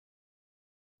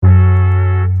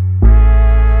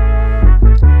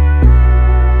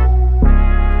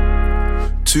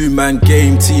Two-man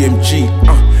game,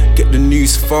 TMG. Get the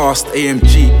news fast,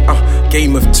 AMG.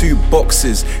 Game of two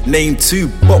boxes. Name two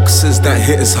boxers that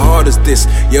hit as hard as this.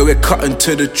 Yeah, we're cutting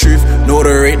to the truth. No,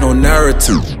 there ain't no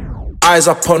narrative. Eyes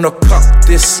up on the cup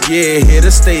this year. Hear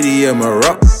the stadium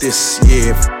erupt this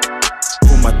year.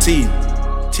 For my team,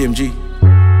 TMG.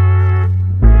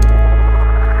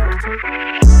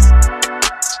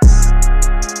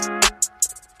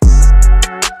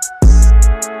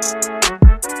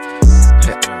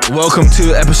 Welcome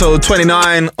to episode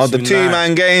 29 of the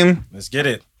Two-Man Game. Let's get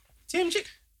it. TMG.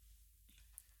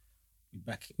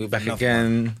 We're back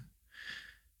again.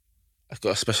 I've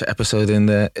got a special episode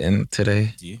in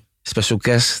today. Do you? Special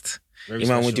guest. Very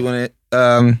Iman, special. do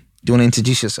you want to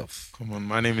introduce yourself? Come on,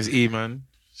 my name is E, man.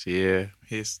 So yeah,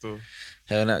 here still.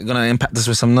 You're gonna impact us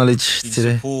with some knowledge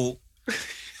today. Paul,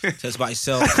 tell us about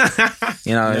yourself.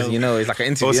 You know, it's like an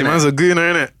interview. Oh, see, innit? man's a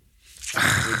gooner, innit?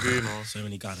 Man's a gooner. So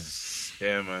many gunners.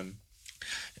 Yeah, man.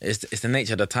 It's the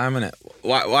nature of the time, innit?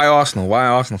 Why Arsenal? Why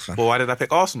Arsenal fan? But why did I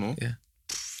pick Arsenal? Yeah.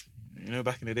 You know,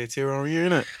 back in the day, Thierry Henry,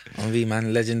 innit? Henry,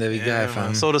 man, legendary guy, man.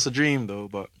 fam. Sold us a dream, though,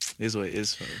 but it is what it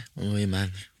is, fam. Henry,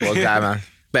 man. What a guy, man.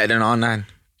 Better than R9.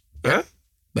 Huh?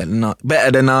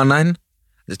 Better than R9.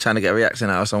 Just trying to get a reaction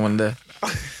out of someone there.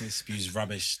 He spews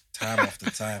rubbish time after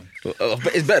time. But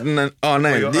it's better than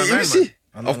R9. you're Did you R9, see?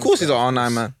 man. Of course he's an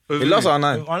R9, man. He lost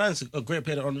R9. Arnold's a great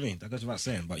player on me. That goes without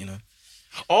saying, but you know.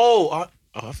 I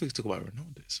think we talk about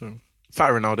Ronaldo. So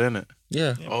fat Ronaldo, innit?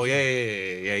 Yeah. Oh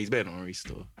yeah. He's better than Henry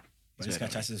still. But this guy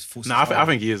tries to force Nah, I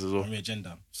think he is as well. Henry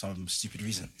agenda for some stupid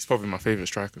reason. He's probably my favourite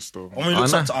striker still. Henry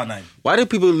looks R9. up to R9. Why do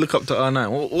people look up to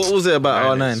R9? What was it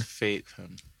about Man, R9? it's fake,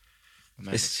 fam.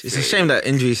 Man, It's a shame that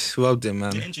injuries robbed him,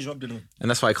 man. The injuries robbed him. And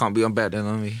that's why he can't be on better than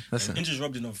Henry. Listen. Injuries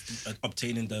robbed him of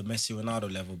obtaining the Messi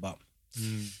Ronaldo level, but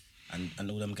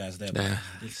and all them guys there. But, Yeah.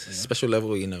 you know. Special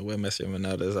level, you know, where Messi and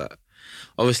Ronaldo's at.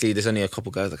 Obviously, there's only a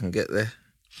couple guys that can get there.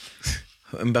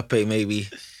 Mbappe, maybe.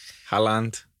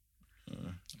 Haaland.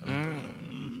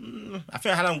 I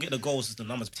think Haaland will get the goals, the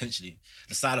numbers potentially.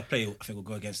 The style of play, I think, will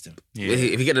go against him. Yeah.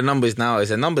 If you get the numbers now,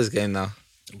 it's a numbers game now.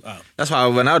 Oh. That's why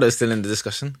Ronaldo's still in the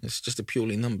discussion. It's just a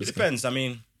purely numbers It game. depends. I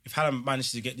mean, if Haaland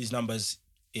manages to get these numbers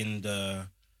in the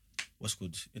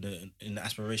in the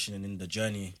aspiration and in the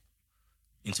journey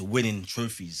into winning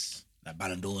trophies like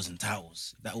Ballon d'Ors and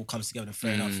titles, that all comes together. And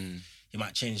fair enough, he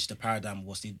might change the paradigm of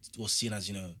what's seen as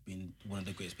being one of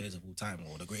the greatest players of all time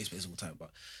or the greatest players of all time. But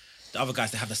the other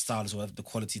guys that have the style as well, the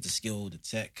quality, the skill, the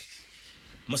tech.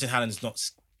 I'm not saying Haaland is not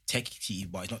techy,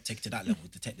 but he's not tech to that level.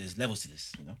 There's levels to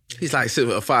this, you know. He's like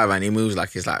 6'5" and he moves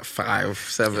like he's like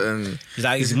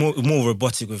 5'7". He's more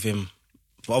robotic with him.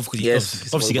 But obviously,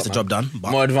 obviously gets the job done.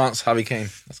 But More advanced Harry Kane.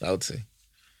 That's what I would say.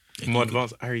 More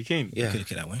advanced Harry Kane. Yeah. you could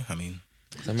look at it that way. I mean,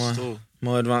 So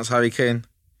more advanced Harry Kane.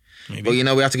 maybe.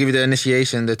 But we have to give you the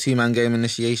initiation, the Two-Man Game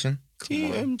initiation.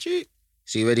 TMG.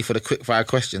 So you ready for the quick fire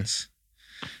questions?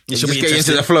 It should Just be get you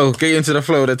into interesting. the flow. Get you into the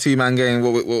flow of the Two-Man Game,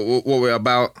 what we're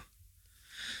about.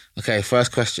 Okay,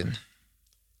 first question.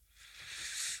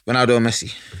 Ronaldo or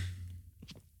Messi?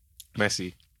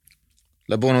 Messi.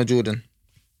 LeBron or Jordan?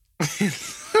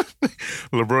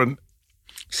 LeBron.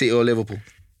 City or Liverpool?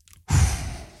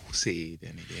 City,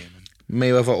 any day, man.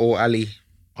 Mayweather or Ali?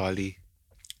 Ali.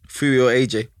 Fury or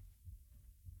AJ?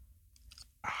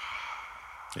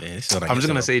 Yeah, this is what I'm just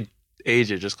going to say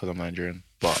AJ just because I'm Nigerian.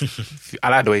 But I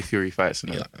like the way Fury fights.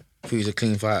 Yeah. Fury's a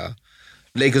clean fighter.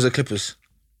 Lakers or Clippers?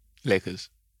 Lakers.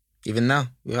 Even now,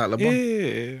 without LeBron?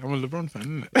 Yeah, I'm a LeBron fan,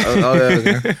 isn't it? Oh,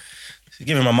 yeah, okay.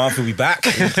 Give him a month, he'll be back.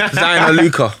 Zion or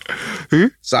Luka?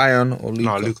 Who? Zion or Luka?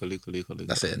 No, Luca.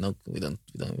 That's it. No, we don't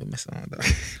even mess around with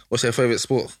that. What's your favourite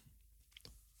sport?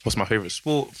 What's my favourite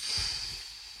sport?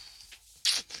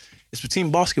 It's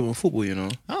between basketball and football, you know.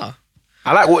 Ah,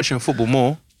 I like watching football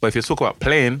more, but if you talk about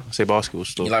playing, I say basketball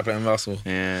still. you like playing basketball?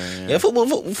 Yeah. Yeah,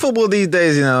 football these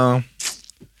days,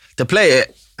 to play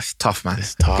it, it's tough, man.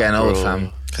 It's tough, Getting old, bro.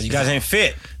 fam. Because you guys ain't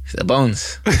fit. It's the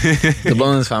bones. The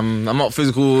bones, fam. I'm not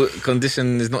physical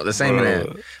condition is not the same,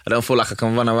 innit? I don't feel like I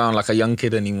can run around like a young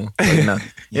kid anymore. But,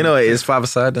 you know it is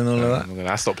five-a-side and all of that.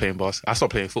 I stopped playing I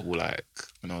stopped playing football like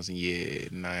when I was in year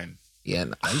 9. Yeah,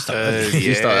 nah. You start early.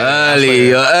 You start Yeah, early.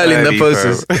 You're early in the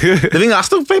process. bro. The thing is, I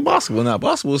still play basketball now.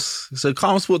 Basketball's it's a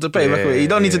calm sport to play. Yeah, You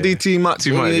don't need to do too much.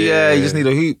 Too much, Yeah, yeah. you just need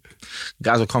a hoop.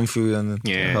 Guys will come through and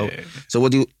help. So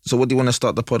what do you want to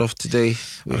start the pod off today?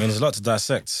 I mean, there's a lot to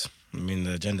dissect. I mean,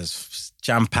 the agenda's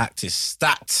jam-packed, it's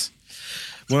stacked.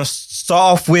 We want to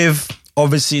start off with,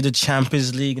 obviously, the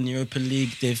Champions League and the Europa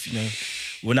League.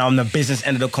 We're now on the business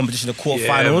end of the competition, the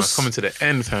quarterfinals. Coming to the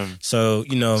end, fam. So,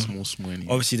 Small.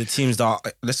 obviously the teams that are,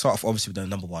 let's start off obviously with the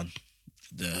number one.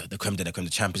 the creme de la creme,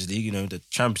 the Champions League. You know, the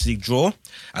Champions League draw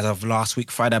as of last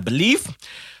week, Friday, I believe.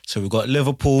 So we've got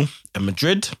Liverpool and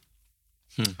Madrid.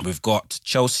 We've got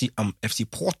Chelsea and FC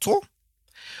Porto.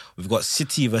 We've got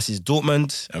City versus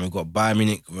Dortmund, and we've got Bayern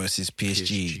Munich versus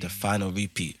PSG, the final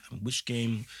repeat. Which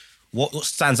game? What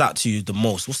stands out to you the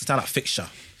most? What's the standout fixture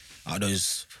out of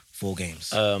those 4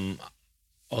 games?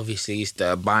 Obviously, it's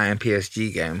the Bayern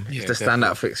PSG game. Yeah, It's the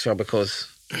standout fixture because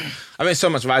I mean, so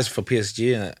much rise for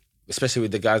PSG, innit? Especially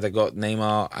with the guys that got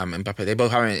Neymar and Mbappe. They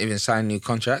both haven't even signed new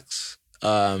contracts.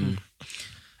 And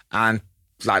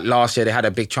like last year, they had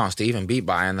a big chance to even beat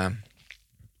Bayern.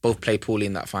 Both played poorly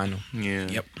in that final. Yeah.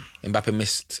 Yep. Mbappe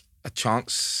missed a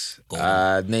chance.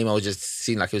 Neymar just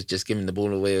seemed like he was just giving the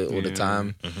ball away all the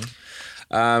time.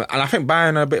 And I think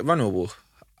Bayern are a bit vulnerable.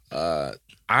 I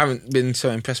haven't been so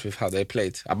impressed with how they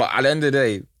played. But at the end of the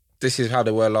day, this is how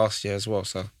they were last year as well.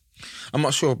 So I'm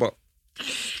not sure, but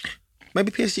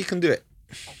maybe PSG can do it.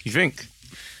 You think?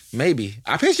 Maybe.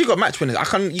 PSG got match winners.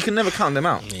 You can never count them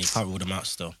out. Yeah, you can't rule them out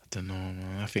still. I don't know,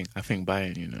 man. I think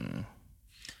Bayern, you know.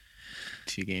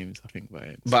 2 games, I think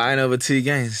Bayern. Bayern over 2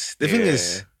 games. The thing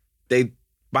is,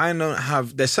 Bayern don't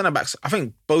have their centre backs. I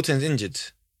think Boateng's injured,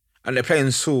 and they're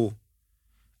playing Saul,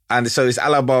 and so it's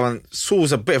Alaba. And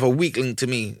Saul's a bit of a weak link to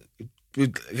me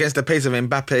against the pace of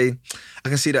Mbappe. I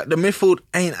can see that the midfield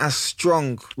ain't as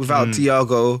strong without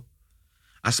Thiago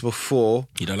as before.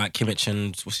 You don't like Kimmich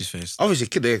and what's his face? Obviously,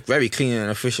 they're very clean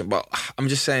and efficient, but I'm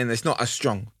just saying it's not as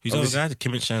strong. Who's the other guy?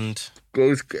 Kimmich and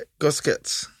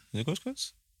Goskets. Is it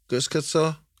Goskets?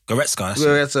 Goretzka.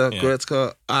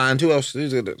 Goretzka. And who else?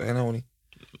 Who's it? They normally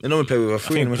play with a I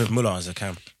three. think with Muller as a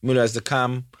cam. Muller as the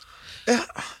cam. Yeah,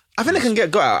 I think they can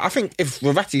get got out. I think if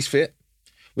Verratti's fit,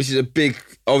 which is a big...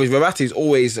 Obviously, Verratti's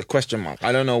always a question mark.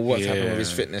 I don't know what's happened with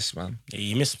his fitness, man. Did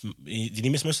he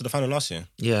miss most of the final last year?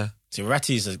 Yeah. See,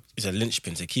 Verratti is a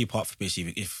linchpin, it's a key part for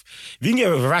PSG. If you can get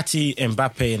Verratti,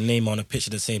 Mbappe and Neymar on a pitch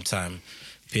at the same time,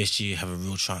 PSG have a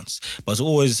real chance. But it's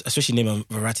always, especially Neymar and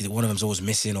Verratti, that one of them's always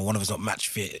missing or one of them's not match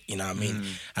fit, you know what I mean?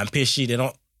 And PSG,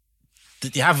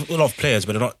 they have a lot of players,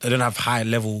 but they don't have high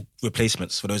level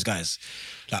replacements for those guys.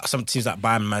 Like some teams like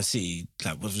Bayern and Man City,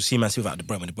 like we see Man City without De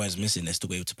Bruyne, when De Bruyne's missing, they're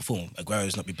still able to perform.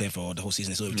 Aguero's not been playing for the whole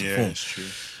season, they're still able to perform. It's true.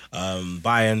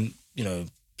 Bayern, you know,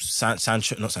 Sane's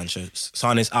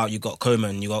out, you got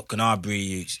Koeman, you got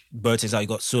Gnabry, Boateng's out, you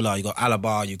got Sula, you got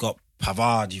Alaba, you got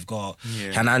Pavard, you've got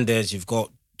Hernandez, you've got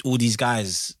all these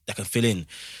guys that can fill in.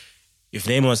 If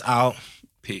Neymar's out,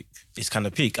 it's kind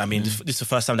of peak. I mean, this is the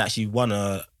first time they actually won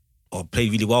or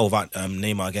played really well without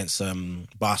Neymar against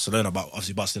Barcelona, but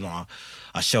obviously Barcelona are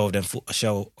a shell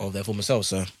of their former selves.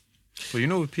 So, Well, you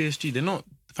know, with PSG, they're not...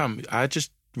 Fam, I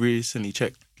just recently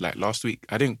checked, like last week,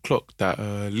 I didn't clock that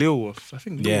Lille were first. I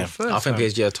think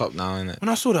PSG are top now, innit? When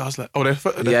I saw that, I was like, oh, they're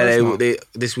first they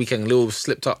this weekend, Lille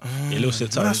slipped up. Lille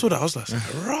slipped up. When I saw that, I was like,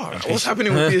 rah, what's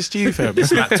happening with PSG, fam?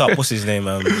 Smacked up, what's his name?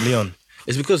 Leon.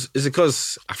 It's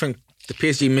because I think the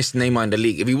PSG missed Neymar in the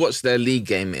league. If you watch their league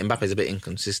game, Mbappe's a bit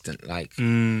inconsistent. Like,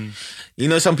 you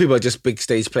know, some people are just big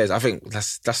stage players. I think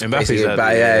that's basically it.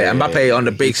 Mbappe on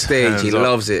the big stage, he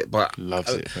loves it. But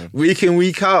week in,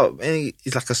 week out,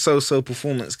 he's like a so-so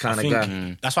performance kind of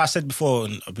guy. That's why I said before,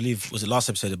 and I believe was the last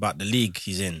episode about the league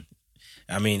he's in.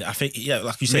 I mean, I think,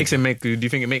 like you said... Do you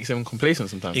think it makes him complacent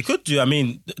sometimes? It could do. I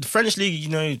mean, the French league, you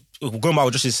know, going by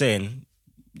what Josh is saying,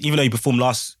 even though he performed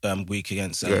last week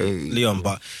against Lyon,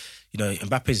 but... You know,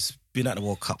 Mbappe's been at the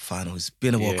World Cup final. He's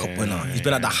been a World Cup winner. He's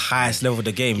been at the highest level of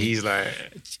the game. He's like...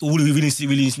 All he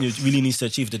really needs to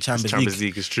achieve the Champions League. Champions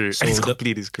League is true. So he's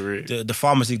completed his career. The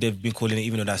Farmers League, they've been calling it,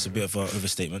 even though that's a bit of an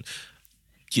overstatement.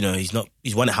 You know, he's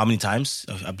won it how many times?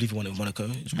 I believe he won it with Monaco.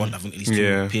 He's won, I think, at least 2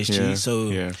 PSG.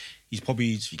 So he's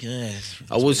probably...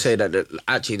 I would say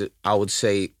I would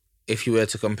say if you were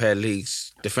to compare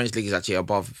leagues, the French league is actually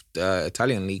above the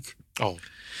Italian league. Oh.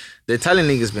 The Italian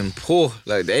league has been poor.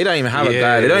 Like, they don't even have a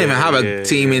guy. They don't even have a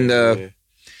team in the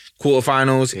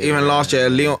quarterfinals. Even last year,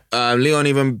 Lyon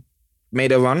even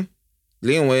made a run.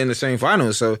 Lyon were in the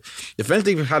semi-finals. So the French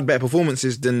league had better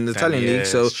performances than the Italian league.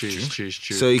 So it's true.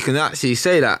 So you can actually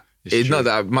say that it's not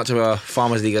that much of a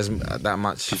Farmers League as that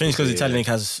much. I think it's because the Italian league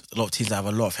has a lot of teams that have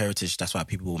a lot of heritage. That's why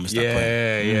people will miss that point.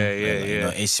 You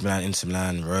know, AC Milan, Inter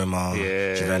Milan, Roma,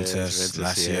 Juventus,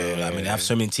 Lazio. I mean, they have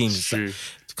so many teams.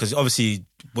 Because obviously,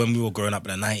 when we were growing up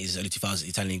in the 90s, early 2000s, the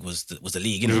Italian league was the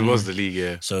league. You know? It was the league,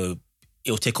 yeah. So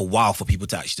it'll take a while for people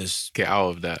to actually just get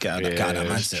out of that. Get out of that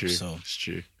mindset. True. So it's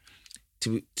true.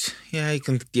 You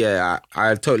can. Yeah,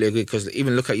 I totally agree. Because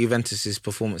even look at Juventus's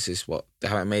performances. They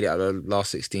haven't made it out of the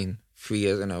last 16 3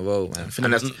 years in a row, man. I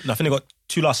think they got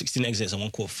 2 last 16 exits and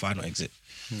 1 quarter final exit.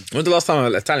 When was the last time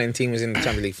an Italian team was in the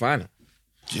Champions League final?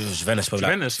 It was Juventus, probably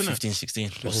Juventus, like innit? 15, 16,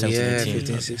 or Oh, 17, yeah, 18.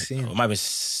 15, 16. Or it might be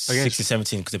 16,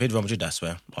 17, because they played Real Madrid, I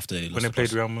swear, after they lost. When they the played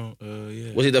Barca. Real Madrid,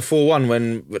 yeah. Was it the 4-1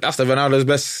 when that's the Ronaldo's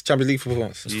best Champions League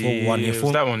performance? It was 4-1, yeah, it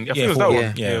was that one. I think it was 4-1. that one.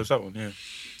 Yeah. Yeah, it was that one. Yeah,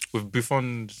 with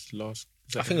Buffon's last.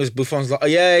 I think it was Buffon's.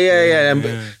 Yeah. And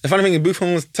the funny thing is,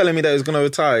 Buffon was telling me that he was going to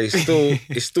retire.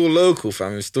 He's still local,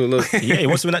 fam. He's still local. Yeah, he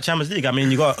wants to win that Champions League. I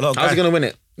mean, you got a lot of guys. How's he going to win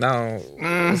it? Now, it's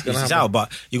going to He's happen. out,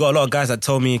 but you got a lot of guys that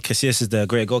told me Casillas is the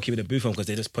great goalkeeper to Buffon because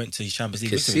they just point to his Champions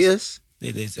League victories.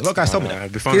 Casillas? A lot of guys told me that.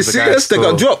 Buffon's the guy. Casillas, they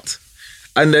got dropped.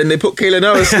 And then they put Keylor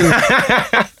Navas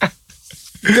in.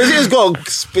 Casillas got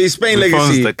his Spain Buffon's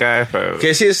legacy. the guy, bro.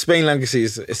 Casillas' Spain legacy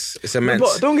is immense.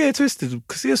 But don't get it twisted.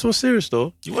 Casillas was serious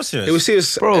though. He was serious. It was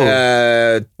serious. Bro.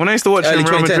 When I used to watch early him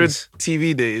Real Madrid 2010s.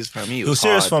 TV days, fam, he He was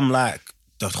serious hard. from like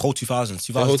the whole 2000s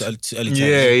to early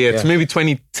 10s. Yeah, to maybe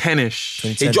 2010-ish.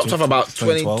 2010, He dropped off about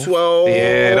 2012. 2012.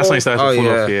 Yeah, that's when he started to fall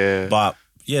off, yeah. But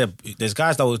yeah, there's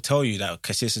guys that will tell you that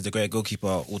Casillas is the great goalkeeper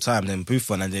all time. Then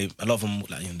Buffon, and a lot of them,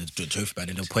 like the trophy band,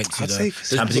 and they'll point to I'd the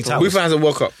say Champions League titles. Buffon has a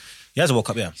World Cup. He has a World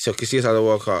Cup, yeah. So Casillas has a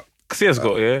World Cup. Casillas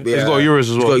got, He's got Euros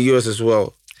as well. He's got Euros as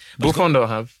well. Buffon don't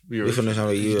have Euros. Buffon doesn't have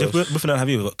a Euros. Buffon don't have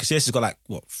you, but Casillas has got like,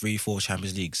 3-4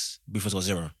 Champions Leagues. Buffon's got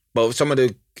 0. But some of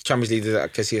the Champions League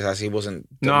that Casillas has, he wasn't.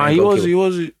 the Nah, main he goalkeeper.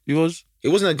 was. He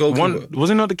wasn't a goalkeeper. Was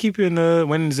he not the keeper in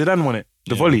when Zidane won it?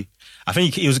 The volley. I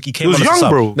think he came He was on as a young, sub.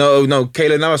 bro. No,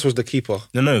 Keylor Navas was the keeper.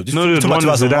 No, this No, talking the about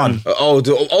one 2001. Zidane. Oh,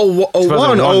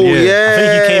 2001, oh, yeah. yeah. I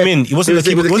think he came in. He wasn't was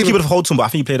the keeper. He wasn't keeper. keeper of the whole team, but I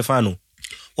think he played the final.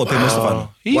 Or played most of the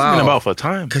final. He's Wow. been about for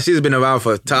time. Casillas been around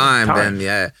for time. Then,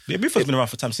 yeah. Yeah, Buffon's been around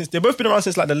for time. They've both been around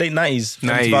since like the late 90s.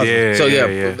 90s, 2000s. yeah. So yeah,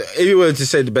 if you were to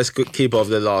say the best keeper of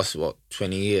the last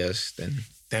 20 years, then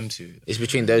Them two. it's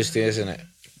between those two, isn't it?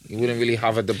 You wouldn't really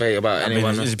have a debate about I mean,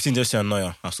 anyone it's else. between Jose and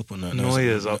Neuer. I'll still put Neuer.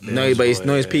 Neuer's up there. No, but as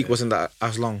well, his peak wasn't that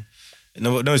as long.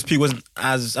 Neuer's peak wasn't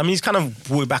as. I mean, he's kind of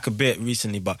brought it back a bit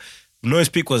recently, but Neuer's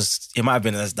peak it might have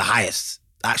been as the highest,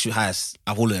 the actual highest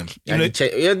of all of them. And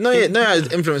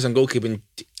Neuer's influence on goalkeeping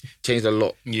changed a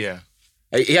lot. Yeah.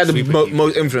 He had the Sweeper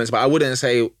most influence, but I wouldn't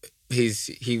say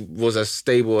he was as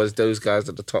stable as those guys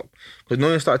at the top. Because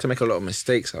Neuer started to make a lot of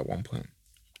mistakes at one point.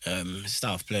 His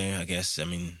style of playing, I guess. I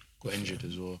mean, Got injured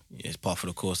as well. it's part of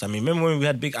the course. I mean, remember when we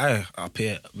had Big I up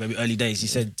here, very early days? He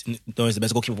said Neuer's the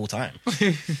best goalkeeper of all time.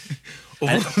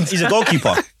 And he's a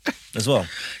goalkeeper as well.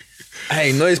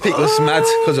 Hey, Neuer's peak was mad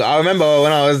because I remember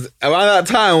when I was around that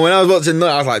time when I was watching Neuer,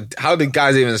 I was like, "How did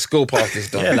guys even score past this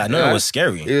stuff?" Yeah, like Neuer was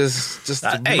scary. It was just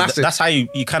Hey, massive. that's how you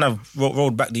kind of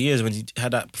rolled back the years when he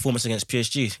had that performance against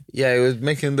PSG. Yeah, he was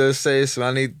making those saves,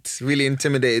 man. He really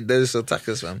intimidated those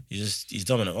attackers, man. He's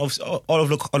dominant. Obviously,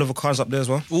 Oliver Kahn's up there as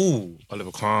well. Ooh,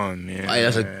 Oliver Kahn.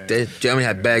 Yeah. Germany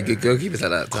had bad good goalkeepers at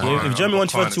that time. If Germany won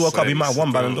Kahn 22 World Cup, he might have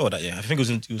won bro. Ballon d'Or that year. I think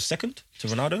he was second to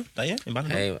Ronaldo that year in Ballon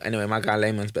d'Or. Hey, anyway, my guy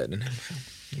Lehman's better than him.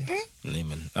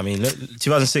 Lehman. I mean,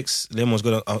 2006, Lehman was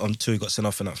good on two. He got sent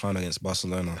off in that final against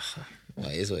Barcelona. Well,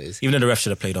 it is what it is. Even though the ref should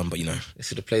have played on, but you know. They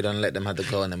should have played on, let them have the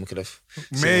goal, and then we could have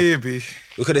Maybe.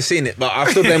 seen it. But I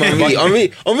still blame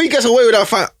Henri. Henri gets away with that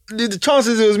fact. The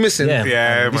chances it was missing.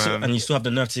 Yeah, and man. And you still have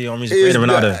the nerve to say Henri's He greater was-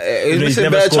 than Ronaldo. he was Even though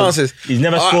missing better chances. He's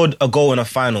never scored a goal in a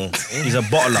final. He's a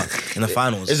bottler in the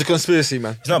finals. It's a conspiracy,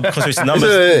 man. It's not because it's It's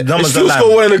numbers don't still lie.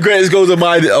 scored one of the greatest goals of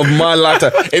my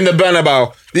lifetime in the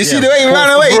Bernabeu. Do you see the way he ran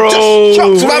away? Bro. Just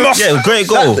chopped Ramos. Yeah, it was a great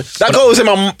goal. That goal was in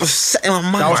my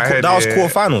mind. head, That was yeah.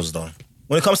 quarterfinals though.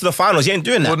 When it comes to the finals, he ain't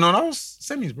doing Well, that. no, that was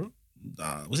semis, bro.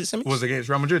 Was it semis? Was against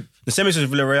Real Madrid. The semis was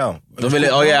Villarreal.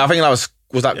 Oh yeah, I think that was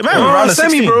that. It might have No, been round of semi,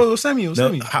 16. bro. It was semi. It was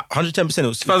semi. 110%. It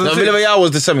was 2006. Villarreal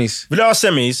was the semis. Villarreal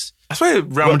semis. I swear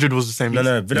Real Madrid was the same. No,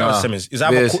 Villarreal Nah. semis. It was I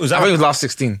either, think it was last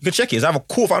 16. you can check it. It's either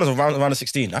quarterfinals or round of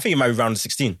 16. I think it might be round of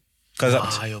 16. Because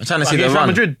I'm trying to see the Against Real run.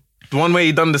 Madrid. The one where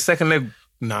he done the second leg.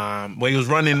 Nah, where he was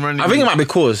running. I think it might be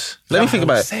cause. Let me think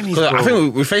about it. Semis, 'Cause I bro.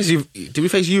 think we faced you. Did we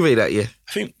face Juve that year?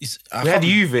 I think it's... We had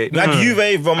Juve. We had Juve, Real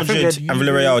I think we Madrid, had and Juve.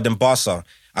 Villarreal, then Barca.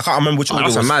 I can't remember which order it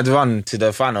That's a was. mad run to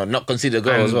the final. Not concede a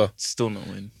goal as well. Still not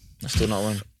win. Still not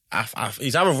win.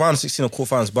 He's either round 16 or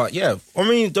quarterfinals. But yeah, I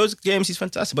mean, those games, he's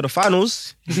fantastic. But the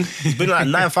finals, he's been like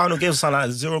 9 final games, something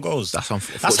like 0 goals. That's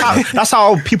unfortunate. That's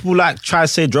how people like try to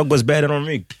say Drogba's better than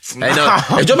Henri. Hey, no,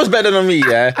 if Drogba's better than me,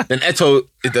 yeah, then Eto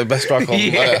is the best striker.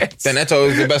 Yes. Then Eto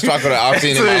is the best striker that I've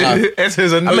seen in my life.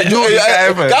 Eto's a I mean, naughty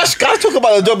guy, man. guys talk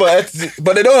about the Drogba,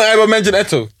 but they don't ever mention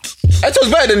Eto. Eto's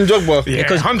better than Drogba. Yeah,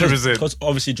 100%. Because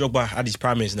obviously Drogba had his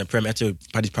prime years in the Prem. Eto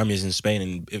had his prime years in Spain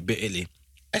and a bit Italy.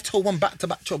 Eto won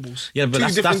back-to-back troubles. Yeah, but Two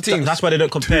that's different teams. that's why they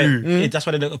don't compare. That's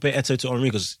why they don't compare Eto to Henri,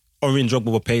 because Henri and Drogba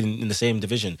were playing in the same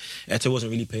division. Eto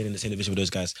wasn't really playing in the same division with those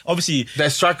guys. Obviously, They're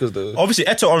strikers though.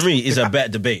 Eto Henri is a better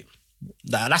debate.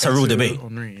 That's a real debate.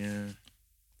 Henry, yeah.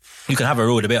 you can have a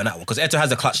real debate on that one because Eto'o has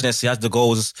the clutchness, he has the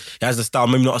goals, he has the style.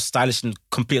 Maybe not as stylish and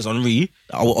complete as Henry.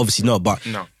 I will obviously not, but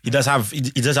he does have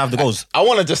the goals. I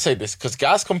want to just say this because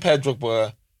guys compare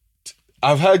Drogba.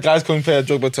 I've heard guys compare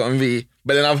Drogba to Henry,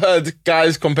 but then I've heard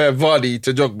guys compare Vardy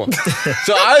to Drogba.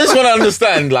 So I just want to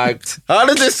understand, like, how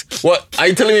does this? What are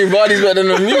you telling me? Vardy's better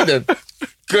than Henry then?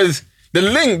 Because the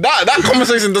link that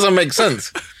conversation doesn't make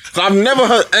sense. I've never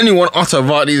heard anyone utter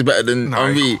Vardy's better than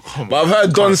Henry, but I've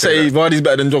heard Don say Vardy's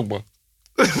better than Drogba.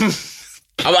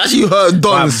 I've actually heard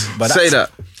Don say that.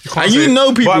 And you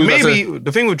know people. But maybe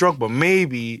the thing with Drogba,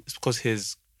 maybe it's because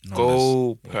his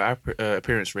goal per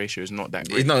appearance ratio is not that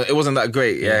great. It wasn't that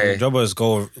great. Yeah. Drogba's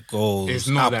goal it's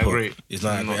not that great. It's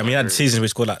not that great. I mean, he had seasons where he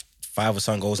scored like 5 or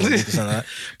some goals in the league or something like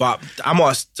that. But I'm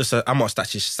not a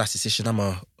statistician. I'm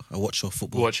a watcher of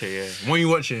football. Watcher, yeah. When you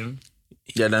watch him,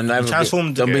 don't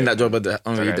bring that Drogba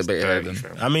Henry debate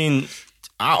here. I mean,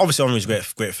 obviously Henry's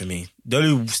great for me. The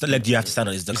only leg you have to stand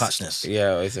on is the clutchness.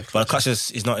 But the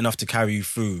clutchness is not enough to carry you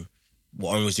through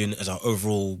what Henry was doing as an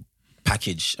overall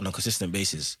package on a consistent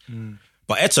basis.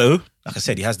 But Eto'o, like I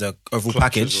said, he has the overall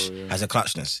package, has a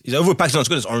clutchness. His overall package is not as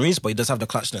good as Henry's, but he does have the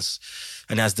clutchness.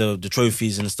 And he has the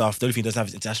trophies and stuff. The only thing he doesn't have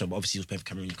is international, but obviously he was playing for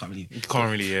Cameroon. You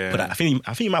can't really, yeah. But I think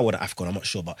he might win the AFCON, I'm not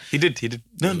sure, but... He did.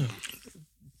 No.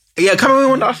 Yeah, Cameroon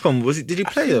won the AFCON. Did he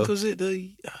play though? Was it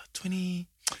the 20...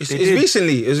 It's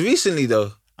recently. It was recently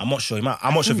though. I'm not sure. I'm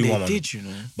not sure if he won one. Did you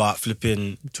know? But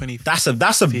flipping 20. That's a.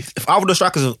 If I were the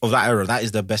strikers of that era, that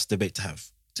is the best debate to have.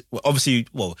 Obviously,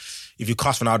 if you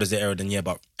cast Ronaldo as the era, then yeah.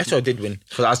 But Eto'o did win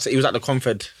because he was at the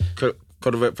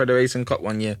Confederation Cup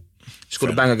one year. He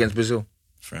scored a bang against Brazil.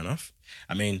 Fair enough.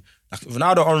 I mean, like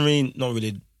Ronaldo, Henry, not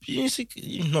really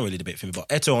debate for me. But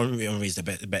Eto'o, Henry is the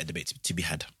better debate to be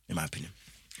had, in my opinion.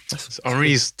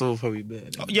 Henry's still probably better.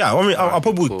 Yeah, Henry, I'll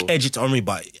probably edge it to Henry,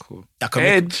 but I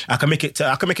can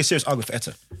make a serious argument for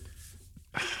Eto'o.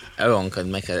 Everyone can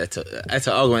make a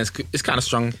Eto'o argument. It's kind of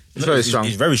strong. It's very strong.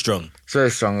 It's very strong. It's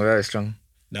very strong. Very strong.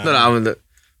 I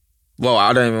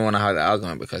don't even want to have that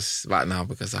argument because I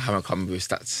haven't come with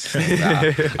stats.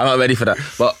 I'm not ready for that.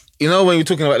 But you know, when you're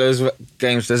talking about those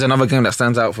games, there's another game that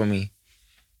stands out for me.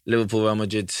 Liverpool, Real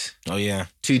Madrid. Oh yeah,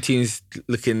 2 teams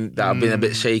looking that have been a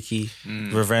bit shaky.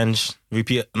 Revenge,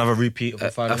 another repeat of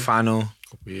a final.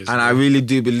 I really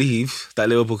do believe that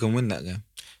Liverpool can win that game.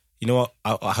 You know what?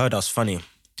 I heard that was funny.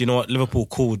 Do you know what Liverpool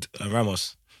called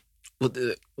Ramos? What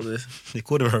is? They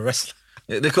called him a wrestler.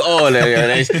 They're still on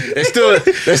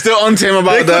to him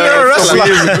about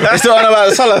they're still on about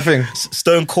the Salah thing.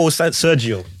 Stone Cold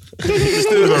Sergio.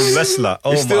 Still a wrestler.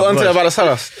 He's still on to him about the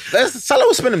Salah. Salah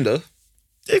will spin him though.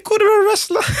 They called him a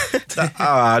wrestler.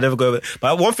 I never go over it.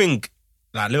 But one thing,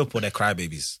 like Liverpool, they're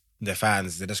crybabies. They're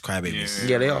fans, they're just crybabies.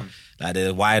 Yeah, they are. Like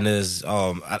they're whiners.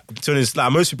 To be honest,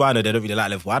 like most people I know, they don't really like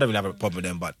Liverpool. I don't really have a problem with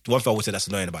them. But one thing I would say that's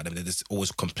annoying about them, they're just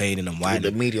always complaining and whining.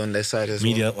 With the media on their side as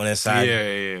well. Media on their side.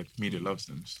 Yeah. Media loves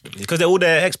them. Because they're all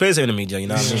their ex-players in the media, you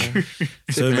know what I mean?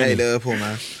 So many Liverpool,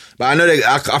 man. But I know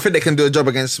I think they can do a job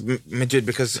against Madrid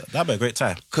because... That'd be a great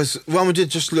time. Because Real Madrid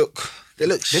just look... They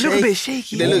look a bit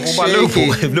shaky. They look shaky.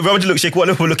 If Real Madrid look shaky, what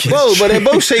Liverpool looking? Well, but they're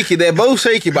both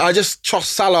shaky. But I just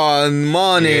trust Salah and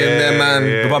Mane and them,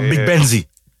 man. What about Big Benzi?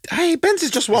 Hey, Benz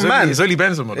is just one man. It's only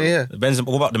Benzema. Yeah. Benzema.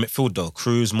 What about the midfield though?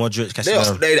 Cruz, Modric,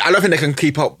 Casemiro. I don't think they can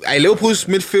keep up. Hey, Liverpool's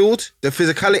midfield, the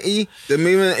physicality, the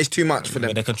movement is too much for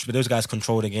them. Those guys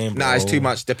control the game. Bro. Nah, it's too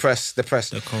much. The press. They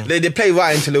play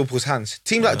right into Liverpool's hands.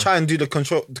 Teams that try and do the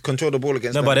control the ball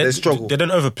against them, they struggle. They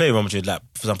don't overplay Real Madrid. Like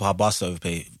for example, how Barca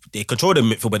overplay. They control the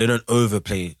midfield, but they don't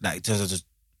overplay. Like in terms of just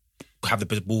have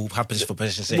the ball, have position for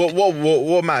position's sake.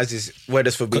 What matters is where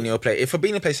does Fabinho play? If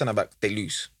Fabinho plays centre back, they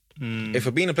lose. If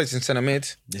Fabinho plays in centre mid,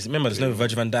 remember there's no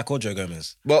Virgil van Dijk or Joe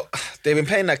Gomez. Well, they've been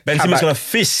playing like Benzema's gonna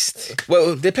fist.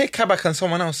 Well, they played Kabak and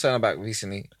someone else centre back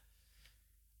recently.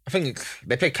 I think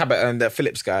they played Kabak and that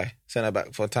Phillips guy centre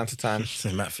back for time to time.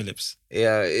 Matt Phillips.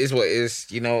 Yeah, it is what it is.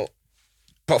 You know,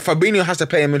 but Fabinho has to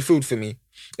play in midfield for me.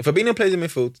 If Fabinho plays in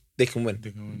midfield, they can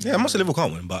win. Yeah, most of Liverpool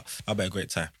can't win, but I'll bet a great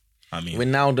time. I mean,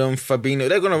 Ronaldo, Fabinho,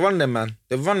 they're gonna run them, man.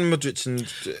 They run Modric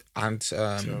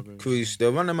and Cruz.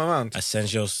 They'll run them around.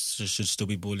 Asensio should still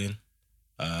be balling.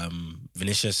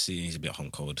 Vinicius, he's a bit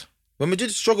hot cold. When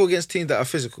Madrid struggle against teams that are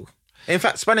physical. In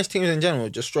fact, Spanish teams in general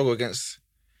just struggle against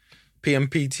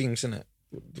PMP teams, innit?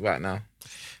 Right now.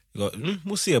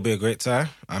 We'll see. It'll be a great time.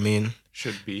 I mean,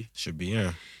 should be,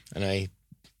 yeah. And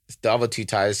the other two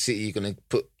ties, City, you're going to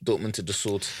put Dortmund to the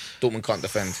sword. Dortmund can't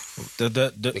defend.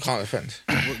 They can't defend.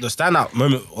 The standout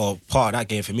moment or part of that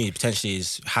game for me potentially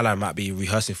is Haaland might be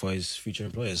rehearsing for his future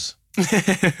employers.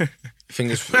 The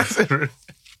thing is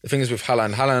with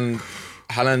Haaland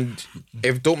Haaland,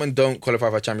 if Dortmund don't qualify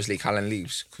for Champions League, Haaland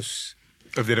leaves because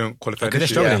If they don't qualify They're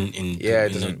this year. struggling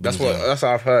it doesn't. That's what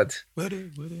I've heard. Where they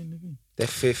in the game? They're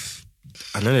fifth.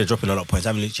 I know they're dropping a lot of points. I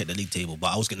haven't checked the league table, but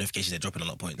I was getting notifications they're dropping a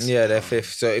lot of points. Yeah, they're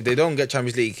fifth. So if they don't get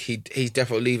Champions League, he's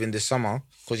definitely leaving this summer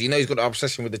because you know he's got an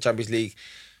obsession with the Champions League.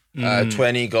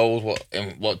 20 goals.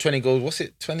 What? 20 goals? What's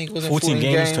it? 20 goals in 14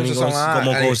 games 20 or goals. something like Got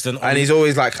more that. goals than And he's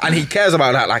always like, and he cares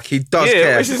about that. Like he does Yeah,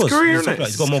 care. it's his career, He's innit? got more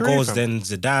It's his goals career, than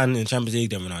Zidane in Champions League,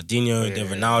 then Ronaldinho, then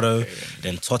Ronaldo,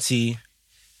 then Totti,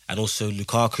 and also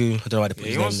Lukaku. I don't know why they put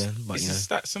his name there, but it's you know, his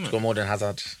stats, isn't He's it? got more than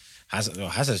Hazard.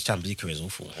 Hazard's Champions League career is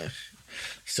awful.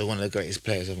 Still one of the greatest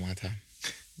players of my time.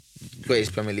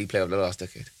 Greatest Premier League player of the last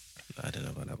decade. I don't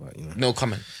know about that, but you know, No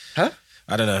comment. Huh?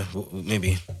 I don't know.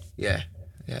 Maybe Yeah.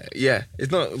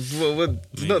 It's not.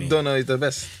 Don't know. He's the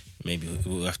best. Maybe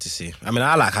we'll have to see. I mean,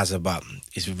 I like Hazard, but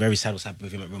it's very sad what's happened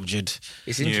with him at Real Madrid.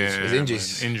 It's injuries. Yeah, It's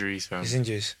injuries. man. Injuries, fam. It's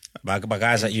injuries. But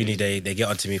guys at uni, they get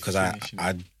onto me because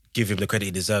I give him the credit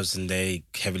he deserves, and they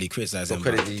heavily criticize him. What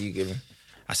credit do you give him?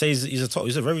 I say he's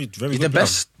a very very He's good the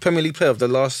best Premier League player of the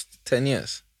last 10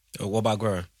 years. player. What about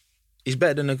Aguero? He's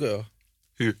better than Aguero.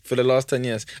 Who? For the last 10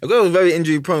 years. Aguero was very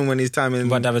injury prone when his time in.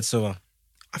 What about David Silva?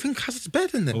 I think Hazard's better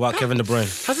than him. What about Kevin De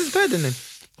Bruyne? Hazard's better than him.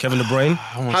 Kevin De Bruyne?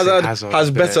 I wanna say Hazard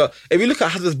has better. If you look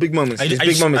at Hazard's big moments, Are his you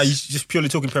big moments. just purely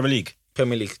talking Premier League?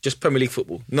 Premier League, just Premier League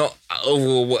football, not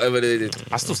overall whatever they did.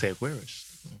 I still say Aguero.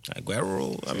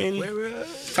 Aguero, I mean,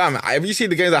 Fam, have you seen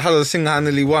the games that Hazard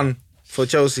single-handedly won for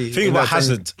Chelsea? the thing in about that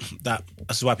Hazard,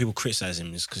 that's why people criticize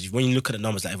him, is because when you look at the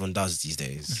numbers that everyone does these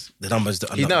days, the numbers,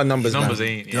 He's not a numbers man.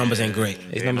 the numbers ain't great.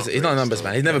 He's not a numbers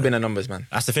man. He's never been a numbers man.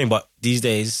 That's the thing. But these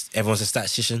days, everyone's a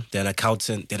statistician. They're an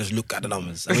accountant. They just look at the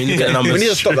numbers. I mean, look at the numbers. We need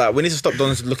to stop that. We need to stop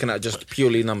looking at just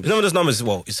purely numbers. Some of those numbers,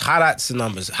 well, it's highlights and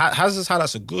numbers. Hazard's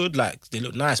highlights are good, like they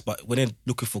look nice, but when they're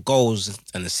looking for goals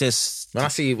and assists, When I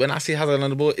see Hazard on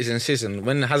the ball, it's incision.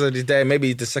 When Hazard is there,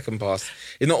 maybe it's the second pass.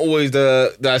 It's not always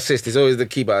the assist. It's always the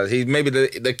key pass. He's maybe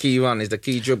the key run is the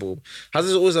key dribble.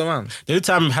 Hazard's always around. the only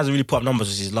time Hazard really put up numbers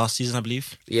was his last season, I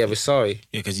believe. Yeah, we're sorry.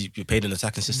 Yeah, because he played an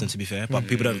attacking system, to be fair, but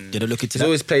people don't look into He's that.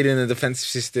 always played in a defensive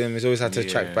system. He's always had to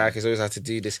track back. He's always had to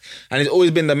do this, and he's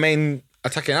always been the main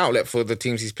attacking outlet for the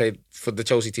teams he's played, for the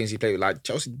Chelsea teams he played with. Like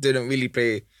Chelsea didn't really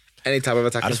play any type of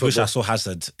attacking I just wish I football. saw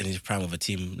Hazard in his prime with a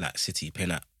team like City playing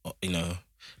that,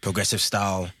 progressive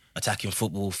style, attacking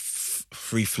football,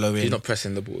 free flowing. He's not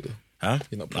pressing the ball though. Huh?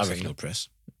 He's not I pressing. reckon he'll press.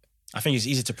 I think it's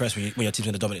easy to press when your team's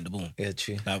going to dominate the ball. Yeah,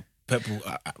 true. Like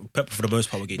Pep for the most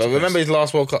part will get. But you to remember press. his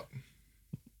last World Cup?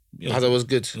 Yeah, Hazard was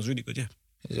good. it was really good. Yeah,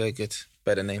 He's very good.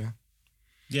 Better than Neymar.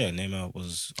 yeah. Neymar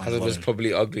was. Hazard was underwhelming.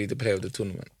 probably ugly the player of the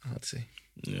tournament, I'd say.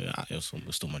 Yeah, it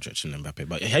was still my stretch in Mbappe,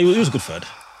 but he was a good third.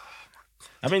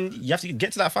 I mean, you have to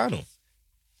get to that final.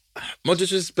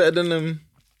 Modric is better than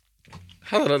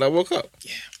Hazard at that World Cup.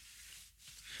 Yeah.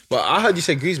 But I heard you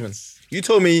say Griezmann. You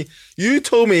told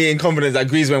me in confidence that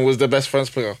Griezmann was the best France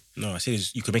player. No, I said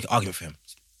you could make an argument for him.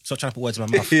 Stop trying to put words in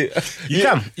my mouth.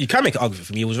 Yeah. You can make an argument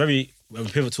for me. It was very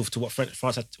pivotal to what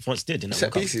France did in that Set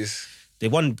World Cup. pieces. They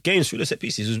won games through the set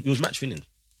pieces. It was match winning.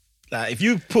 Like if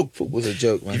you put Football's a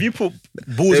joke, man. if you put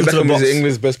balls David into the Beckham box, is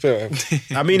England's best player.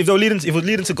 I mean, if it was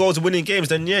leading to goals and winning games,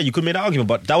 then yeah, you could make that argument.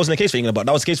 But that wasn't the case for England. But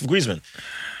that was the case for Griezmann.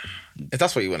 If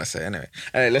that's what you want to say, anyway.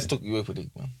 Let's talk Europa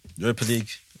League, man. Europa League.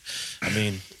 I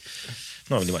mean,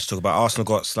 not really much to talk about. Arsenal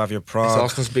got Slavia It's Prague.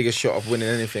 Arsenal's biggest shot of winning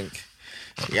anything.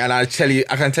 Yeah, and I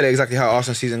can tell you exactly how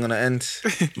Arsenal's season gonna end.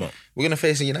 What? We're gonna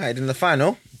face United in the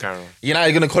final. Daryl.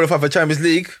 United gonna qualify for Champions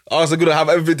League. Arsenal gonna have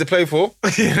everything to play for.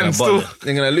 And still,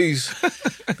 They're gonna lose.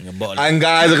 And And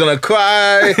guys are gonna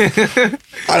cry.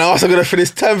 And Arsenal gonna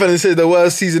finish 10th and say the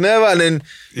worst season ever. And then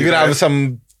you're gonna have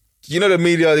some, you know, the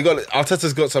media.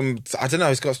 Arteta's got some. I don't know.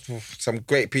 He's got some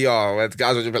great PR where the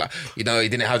guys will just be like, he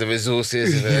didn't have the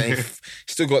resources. And he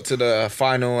still got to the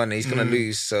final and he's gonna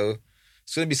lose. So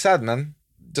it's gonna be sad, man.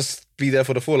 Just be there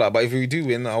for the fallout. But if we do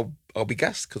win, I'll be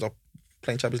gassed because I'm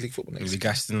playing Champions League football next. He's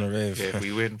gassed in the rave. yeah, if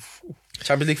we win,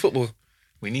 Champions League football.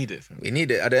 we need it. Fam. We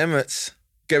need it at the Emirates.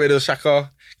 Get rid of Xhaka.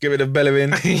 Get rid of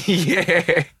Bellerin.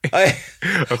 Yeah. Hey,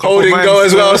 couple Holding man go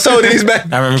as well. still. So these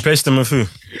men. I replaced them with who?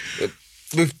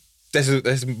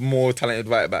 There's more talented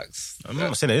right backs. I'm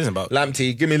not saying it isn't about.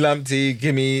 Lamptey, give me Lamptey,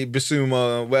 give me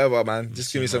Bissouma, whatever, man.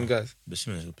 Just give me some guys.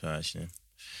 Bissouma is a good player, actually.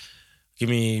 Give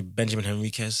me Benjamin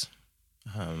Henriquez.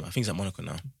 I think he's at Monaco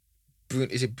now.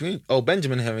 Is it Bruno? Oh,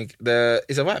 Benjamin Henrique.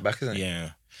 He's a right back, isn't he?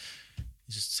 Yeah,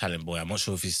 he's just a talent boy. I'm not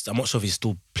sure if he's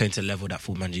still playing to the level that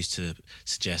full used to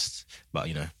suggest. But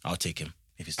I'll take him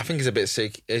if he's. I think he's a bit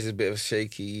shaky. He's a bit of a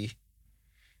shaky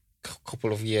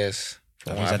couple of years.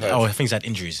 I think he's had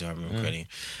injuries, if I remember correctly.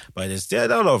 But there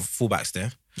are a lot of fullbacks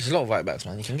there. There's a lot of right backs,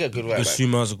 man. You can get good right backs.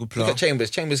 Suma's a good player. Look at Chambers.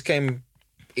 Chambers came.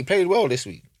 He played well this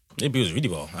week. He was really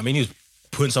well. I mean, he was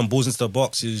putting some balls into the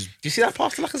box. He was, Do you see that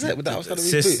pass to Lacazette with that outside of his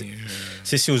Sis, boot?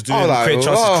 Sissy was doing like, great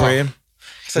chances oh. creating.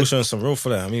 He was showing some real for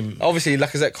that. I mean, Obviously,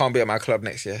 Lacazette can't be at my club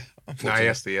next year. Nah, he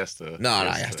has to. No,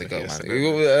 he has to go, man. I'm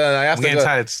I have to getting go.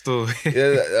 tired still.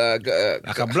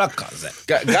 like a blood cut.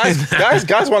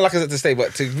 Guys want Lacazette to stay,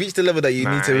 but to reach the level that you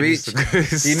need to reach,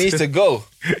 he needs to go.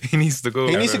 He needs to go.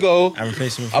 He needs to go. And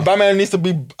replace him. Aubameyang needs to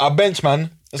be a bench man.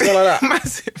 It's not like that.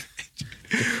 Massive.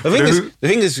 The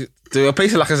thing is, to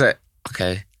replace Lacazette,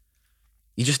 okay,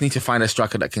 you just need to find a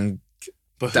striker that can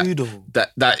But that, who though?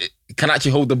 that can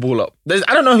actually hold the ball up.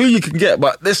 I don't know who you can get,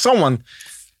 but there's someone.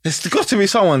 There's got to be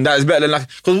someone that is better than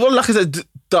because what Lacazette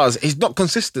does, he's not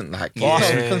consistent. Like he's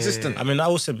not consistent. I mean, I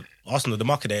also Arsenal, the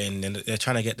market they're in, and they're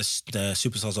trying to get the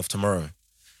superstars off tomorrow.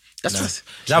 That's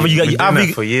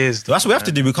For years. That's what we have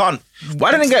to do. We can't.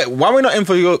 why are we not in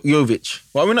for Jovic?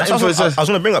 Why are we not in for? I was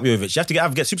going to bring up Jovic. You have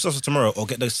to get superstars for tomorrow, or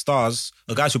get the stars,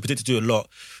 the guys who predicted to do a lot,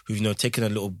 who've taken a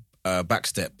little back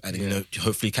step and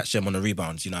hopefully catch them on the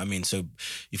rebounds. You know what I mean? So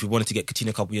if we wanted to get Coutinho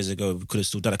a couple years ago, we could have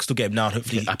still done it. I could still get him now.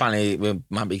 Hopefully, apparently we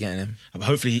might be getting him.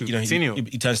 Hopefully,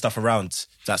 he turns stuff around.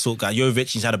 That sort of guy.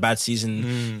 Jovic, he's had a bad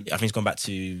season. I think he's gone back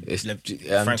to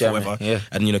Frankfurt or whatever. Yeah.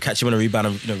 And catch him on a rebound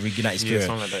and reignite his career.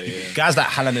 Something like that, yeah. Guys like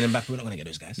Haaland and Mbappe, we're not going to get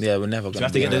those guys. Yeah, we're never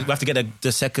going So we have to get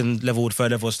the second level, third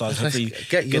level stars. Hopefully,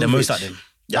 get the most out of them.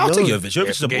 Yeah, I'll take Jovic. Jovic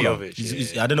is a get baller.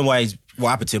 Jovic, I don't know what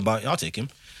happened to him, but I'll take him.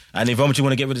 And if you want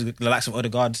to get rid of the likes of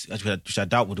Odegaard, which I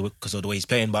doubt would do because of the way he's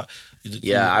playing, but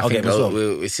yeah, I'll I think get him as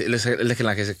well. it's looking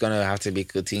like it's going to have to be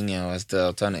Coutinho as the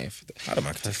alternative. I don't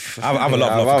mind. I have a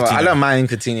lot of love for Coutinho. I don't mind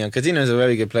Coutinho. Coutinho is a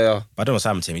very good player. But I don't know what's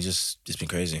happened to him. It's been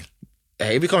crazy. Hey,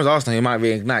 if he becomes Arsenal, he might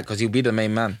reignite because he'll be the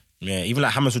main man. Yeah, even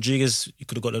like James Rodriguez, you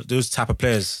could have got those type of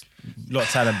players. A lot of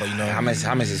talent, but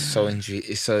James is so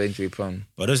injury prone.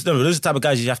 But those are the type of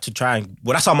guys you have to try and.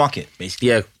 Well, that's our market, basically.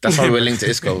 Yeah, that's why we're linked to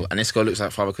Isco, and Isco looks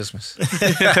like Father Christmas.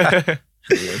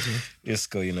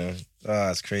 Isco,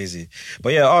 it's crazy.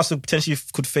 But yeah, Arsenal potentially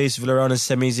could face Villarreal in the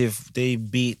semis if they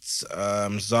beat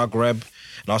Zagreb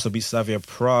and also beat Slavia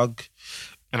Prague.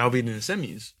 And I'll be in the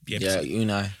semis. Yeah,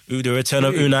 Unai. The return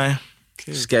of Unai.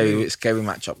 Okay, scary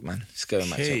matchup, man. Scary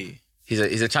matchup.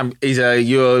 He's a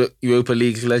Europa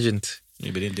League legend.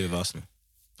 Yeah, but he didn't do it with Arsenal.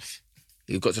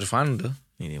 He got to the final though.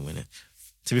 He didn't win it.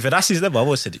 To be fair, that's his level. I've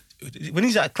always said it. When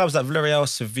he's at clubs like Villarreal,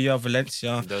 Sevilla,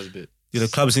 Valencia, He does a bit.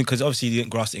 Clubs because obviously he didn't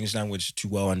grasp the English language too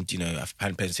well, and I've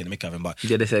players saying the make of him, but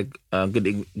yeah, they said good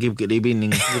evening. Good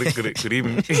evening.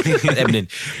 evening.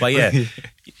 But yeah,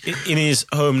 in his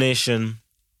home nation,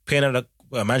 playing at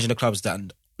managing the clubs that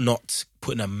not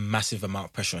putting a massive amount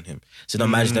of pressure on him. So not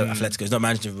managing the Atletico, he's not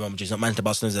managing the Real Madrid, he's not managing the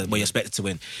Barcelona where you're expected to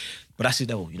win. But that's his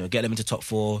level, get them into top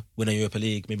 4, win a Europa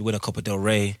League, maybe win a Copa del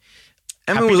Rey.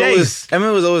 Emma was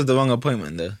always the wrong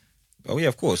appointment though. Oh yeah,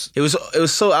 of course. It was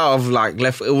so out of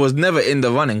left. It was never in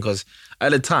the running because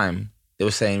at the time they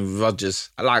were saying Rodgers.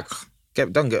 I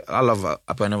love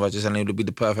Brendan Rodgers and he would be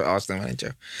the perfect Arsenal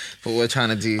manager. But we're trying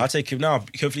to do. I'll take him now.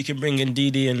 Hopefully, he can bring in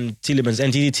Ndidi and Tielemans,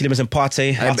 Tielemans and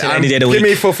Partey. Any day of the week. Give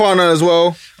me Fofana as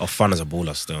well. Oh, Fofana's a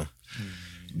baller still.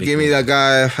 Give me that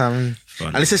guy. And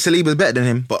they said Saliba's better than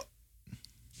him, but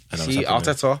see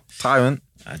Arteta, tyrant.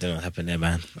 I don't know what happened there,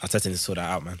 man. Arteta needs to sort that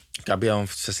out, man. Gabriel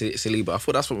Saliba. I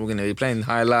thought that's what we're going to be playing,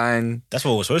 high line. That's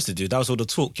what we're supposed to do. That was all the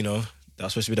talk, That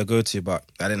was supposed to be the go-to, but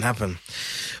that didn't happen.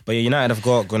 But yeah, United have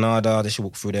got Granada. They should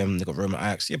walk through them. They've got Roma,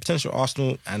 Ajax. Yeah, potential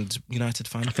Arsenal and United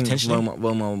final. I think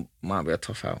Roma might be a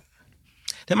tough out.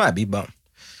 They might be, but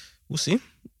we'll see.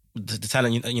 The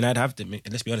talent United have,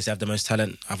 let's be honest, they have the most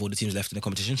talent of all the teams left in the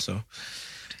competition. So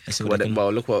let's see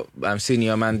look what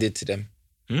Senior Man did to them.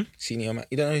 Senior Man.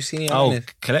 You don't know who Senior Man is?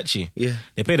 Kelechi. Yeah.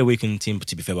 They played a weekend team,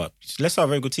 to be fair, but Leicester are a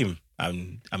very good team. I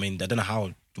mean, I don't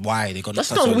know why they got.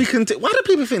 That's not a weekend team. Why do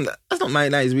people think that? That's not Man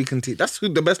United's weekend team. That's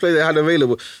the best player they had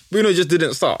available. Bruno just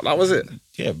didn't start. That was it.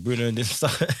 Yeah, Bruno didn't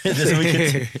start.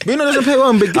 Bruno doesn't play well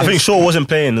in big games. I think Shaw wasn't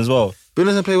playing as well. Bruno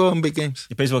doesn't play well in big games.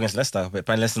 He plays well against Leicester, but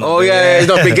playing Leicester. It's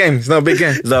not a big game. It's not a big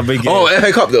game. It's not a big game. Oh,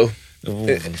 FA Cup though.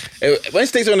 When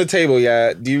stakes are on the table,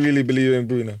 do you really believe in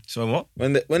Bruno? So what?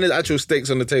 When there's actual stakes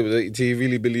on the table, do you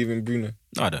really believe in Bruno?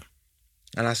 No, I don't.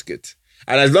 And that's good.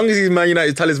 And as long as he's Man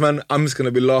United talisman, I'm just going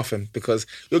to be laughing because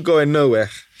you're going nowhere,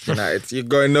 United. You're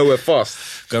going nowhere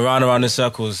fast. Go round and round in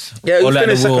circles. Yeah, we'll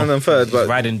finish second and third. But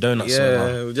riding donuts.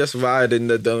 Yeah, we're just riding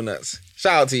the donuts.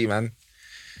 Shout out to you, man.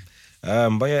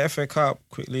 But yeah, FA Cup,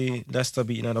 quickly. Leicester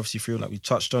beat United, obviously 3-0 like we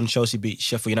touched on. Chelsea beat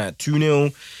Sheffield United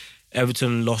 2-0.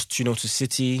 Everton lost 2-0 to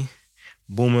City.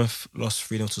 Bournemouth lost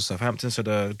 3-0 to Southampton. So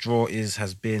the draw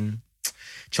has been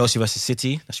Chelsea versus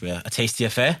City. That should be a tasty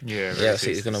affair. Yeah,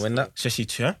 City's going to win that. Especially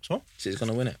so. City's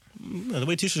going to win it. The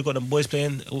way Tuchel's got the boys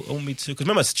playing, want me to. Because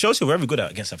remember, Chelsea were very good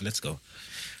against Atletico.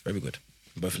 Very good.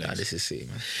 Both legs. This is City,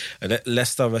 man. And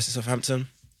Leicester versus Southampton.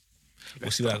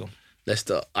 We'll see where I go.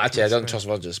 Leicester. Actually, I don't trust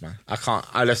Rodgers, man. I can't.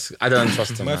 I don't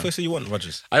trust him. My Man. first you want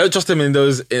Rodgers. I don't trust him in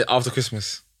those after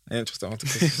Christmas. I don't trust him after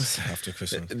Christmas. After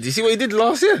Christmas. Do you see what he did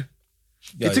last year?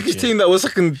 Yeah, He took his team that was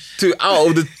second to out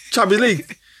of the Champions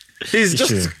League. He's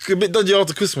just a bit dodgy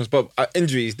after Christmas, but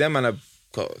injuries. Them man have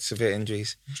got severe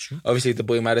injuries. Obviously, the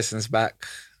boy Madison's back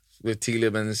with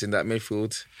Tielemans in that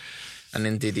midfield, and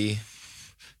then Diddy.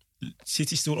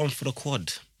 City still on for the quad.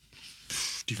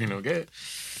 Do you think they'll get it?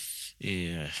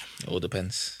 Yeah. It all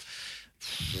depends.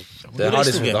 Will they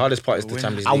still get The it? hardest part is the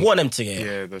Champions I League. want them to get it.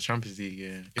 Yeah, the Champions League.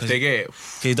 Yeah, if they get it,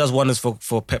 He does wonders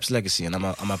for Pep's legacy, and I'm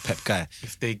a Pep guy.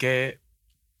 if they get it,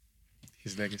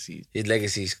 his legacy His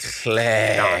legacy's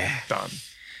clear. done.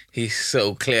 He's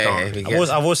so clear. Done. If he I've gets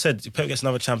always said if Pep gets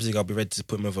another Champions League, I'll be ready to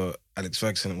put him over Alex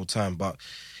Ferguson all the time. But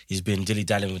he's been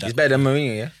dilly-dallying with that. He's better than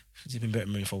Mourinho, yeah? He's been better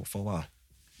than Mourinho for a while.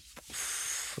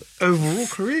 Overall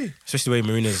career. Especially the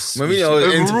way Mourinho's...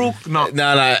 Mourinho Overall, no.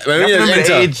 Mourinho's the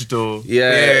Inter. age though.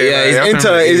 Yeah, he's you have to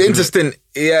Inter. remember He's the age, instant.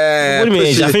 Yeah. What do you mean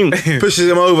age? I think... pushes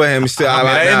him over him still. I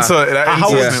like that. That How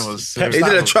Inter old was Pep's He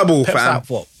did a treble, Pep's fam. like,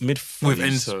 what? Mid-40s? with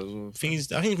Inter as well. I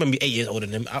think he's maybe 8 years older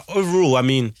than him. Overall, I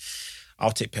mean,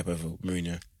 I'll take Pep over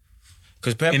Mourinho.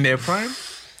 Because Pep... In their prime?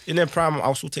 In their prime,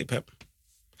 I'll still take Pep.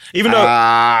 Even though...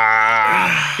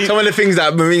 Some of the things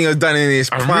that Mourinho's done in his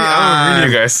prime. I'm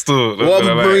really guys still. What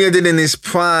Mourinho did in his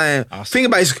prime. Think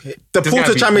about the Porto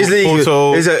gotta be Champions League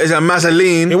Porto. is a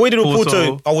Mazzoline. the way they do Porto.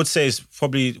 Porto, I would say, is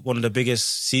probably one of the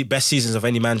best seasons of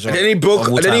any manager. And then he of broke.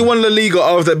 all And then he time. won La Liga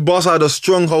after Barca had a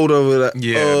stronghold over that.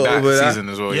 Yeah, over that season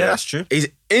as well. Yeah, that's true.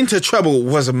 His Inter treble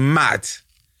was mad,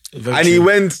 Very and true. he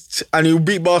went and he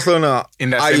beat Barcelona In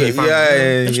that Ah, semi-final.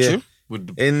 Yeah, That's yeah. true.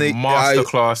 With In the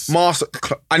masterclass.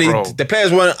 and Bro. the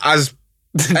players weren't as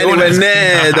No one anywhere has-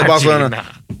 near the Nah, Barcelona.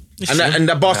 nah. And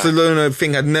the Barcelona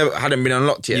thing hadn't been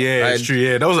unlocked yet. Yeah, right? it's true.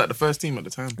 Yeah, that was like the first team at the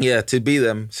time. Yeah, to beat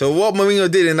them. So what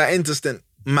Mourinho did in that instant,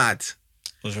 mad.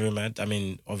 was very mad. I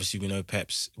mean, obviously we know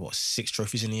Pep's 6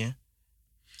 trophies in the year.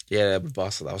 Yeah, with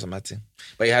Barca, that was a mad thing.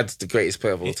 But he had the greatest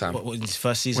player of all time. What, in his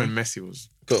first season? When Messi was.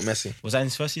 Got Messi. Was that in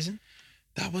his first season?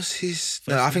 That was his.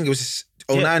 No, I think it was his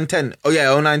 09-10. Oh yeah,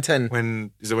 09-10.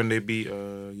 When they beat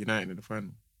United in the final?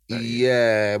 That year.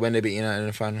 Yeah, when they beat United in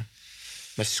the final.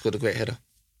 Messi scored a great header.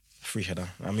 Free header.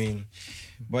 I mean,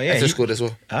 but yeah, Eto'o scored as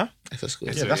well. Huh? Eto'o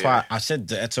scored. Yeah, that's why I said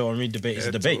the Eto'o Henry debate is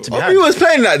a debate. To be Oh, had. he was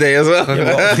playing that day as well. Yeah,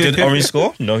 well, did Henry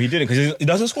score? No, he didn't because he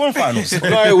doesn't score in finals.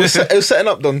 No, it was setting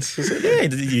up, Don. Yeah,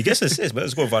 you guess assists, but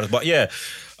it's score in finals. But yeah,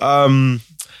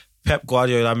 Pep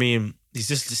Guardiola. I mean, he's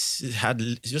just had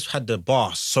the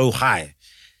bar so high,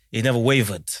 he never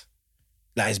wavered.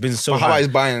 Like it's been so How high. about his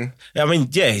Bayern? I mean,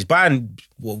 yeah, he's Bayern.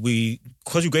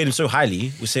 Because we grade him so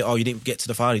highly, we say, oh, you didn't get to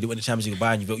the final, you didn't win the Champions League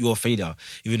with Bayern, you're a failure.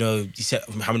 Even though he set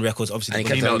how many records, obviously. And he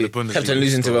the kept not on, the Bundesliga kept on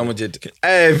losing to still. Real Madrid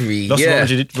every lost year.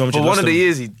 to Real Madrid, For one lost of the them.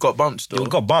 years, he got bumped still. He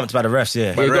got bumped by the refs,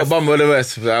 yeah. He got bumped with the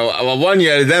rest. Well, 1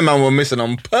 year, them man were missing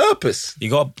on purpose. He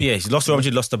lost to Real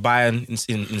Madrid, lost to Bayern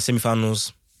in the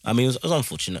semi-finals. I mean, it was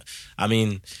unfortunate. I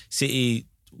mean, City,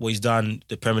 what he's done,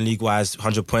 the Premier League-wise,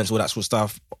 100 points, all that sort of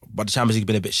stuff. But the Champions League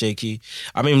been a bit shaky.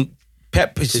 I mean,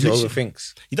 Pep is He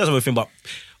overthinks. He does everything, but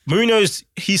Mourinho's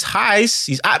his highs,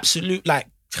 his absolute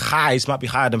highs might be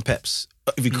higher than Pep's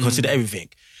if you consider everything.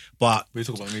 But We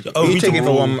talk about me. You take it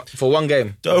for one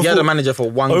game. The You had a manager for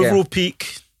one overall game.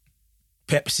 peak,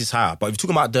 Pep's is higher. But if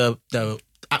you're talking about the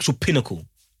actual pinnacle,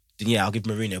 then yeah, I'll give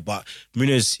Mourinho. But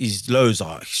Mourinho's his lows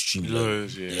are extremely low.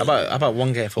 Lows, yeah. How about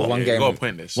one game for one You game? got a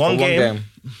point there. One For game.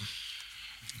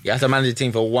 You have to manage a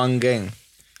team for one game.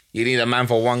 You need a man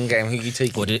for one game. Who you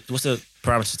take? What's the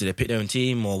parameters? Did they pick their own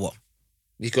team or what?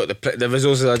 He's got the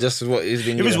resources are just what he's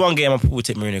been. If it's one game, I would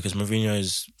take Mourinho because Mourinho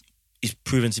is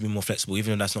proven to be more flexible,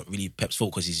 even though that's not really Pep's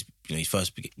fault because his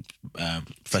first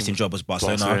team job was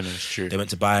Barcelona. Barcelona, it's true. They went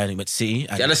to Bayern, he went to City.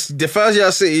 And Yeah, the first year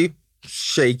at City,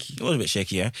 shaky. it was a bit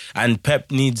shaky, yeah. And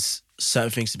Pep needs certain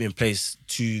things to be in place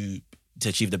to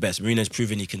achieve the best. Mourinho's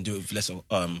proven he can do it with lesser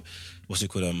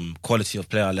quality of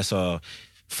player, lesser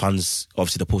funds.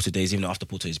 Obviously, the Porto days, even after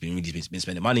Porto, he's been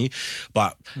spending money.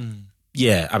 But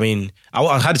yeah, I mean,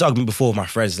 I had this argument before with my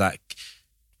friends. Like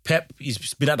Pep,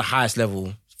 he's been at the highest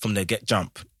level from the get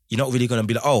jump. You're not really going to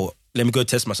be like, oh, let me go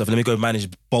test myself. Let me go manage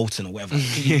Bolton or whatever.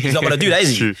 He's not going to do that, is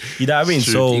he? True. You know what I mean?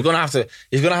 So He's gonna have to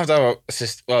have a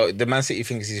assist. Well, the Man City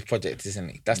thing is his project, isn't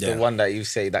it? That's the one that you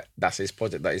say that's his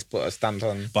project that he's put a stamp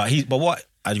on. But what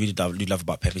I really love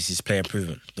about Pep is his player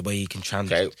improvement. The way he can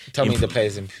Okay, tell me the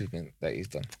players' improvement that he's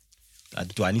done.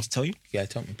 Do I need to tell you? Yeah,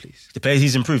 tell me, please. The players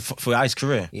he's improved for his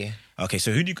career? Yeah. Okay,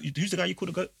 so who's the guy you call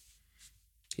the GOAT?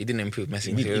 He didn't improve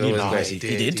Messi. He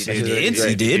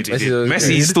did.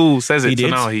 Messi still says it He to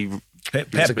did. now.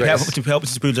 Pep helped to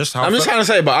improve just how... I'm just trying to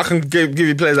say, but I can give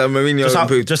you players that Mourinho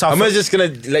improved. I'm just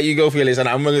going to let you go for your list, and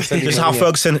I'm going to tell you just how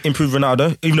Ferguson improved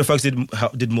Ronaldo, even though Ferguson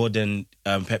did more than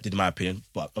Pep did, in my opinion.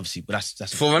 But obviously,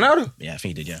 that's for Ronaldo. Yeah, I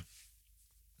think he did. Yeah.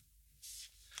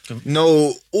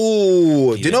 No,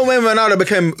 do you know when Ronaldo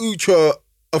became ultra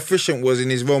efficient? Was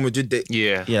in his Real Madrid day.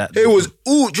 Yeah. It was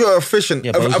ultra efficient.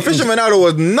 Yeah, but Efficient Ronaldo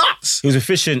was nuts. He was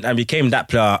efficient and became that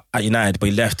player at United, but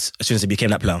he left as soon as he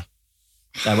became that player.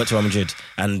 I went to Real Madrid,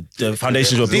 and the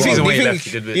foundations were. Do you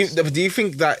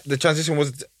think that the transition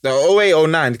was the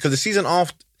 08-09? Because the season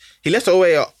after he left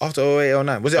 08 after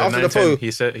 08-09. Was it after the 40?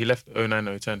 He said he left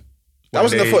 09-010. That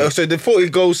wasn't the 40. So the 40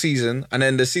 goal season, and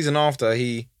then the season after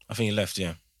he. I think he left.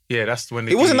 Yeah. Yeah, that's when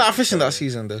he wasn't that efficient that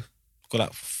season though. Got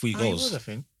like 3 goals. He was, I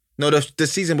think. No, the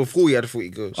season before he had 40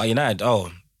 goals. Oh, United. Oh,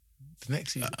 the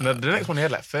next season. No, the next one he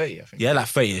had like 30. I think. Yeah, like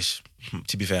 30ish.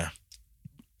 To be fair.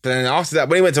 But then after that,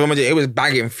 when he went to Real Madrid, it was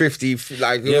bagging 50.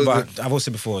 Like but I've also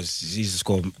said before, he's used to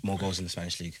score more goals in the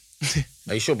Spanish league.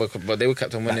 Are you sure? But they were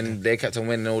kept on winning. They kept on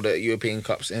winning all the European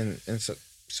cups,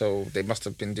 so they must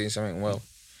have been doing something well.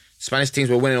 Spanish teams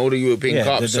were winning all the European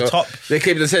cups. The top. They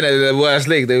kept saying that the worst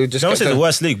league. They were just. Don't say the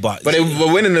worst league, but they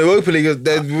were winning the Europa League.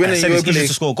 They're winning the Europa League.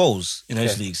 To score goals in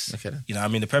those leagues. Okay. You know, I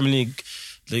mean, the Premier League,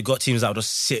 they got teams that would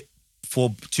just sit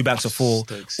 2 banks of 4,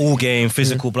 all game,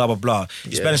 physical, blah blah blah.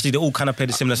 The Spanish league, they all kind of play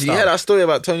the similar style. You heard that story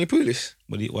about Tony Pulis?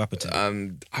 What happened to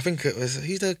him? I think it was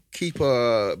he's the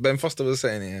keeper. Ben Foster was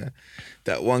saying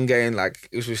that one game, like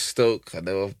it was with Stoke, and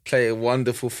they were playing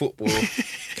wonderful football.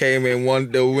 Came in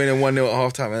they were winning 1-0 at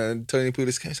half time, and Tony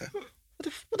Pulis came and said, what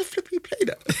the flip you play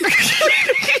that?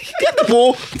 Get the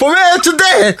ball from here to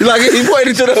there. Like he pointed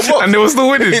into the box. And they were still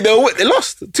winning. They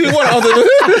lost 2-1 after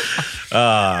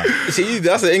See,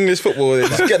 that's the English football. They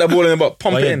just get the ball in the box,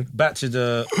 pump it in. Back to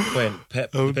the point,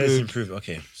 Pep improved.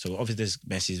 Okay, so obviously there's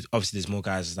Messi. Obviously there's more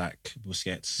guys like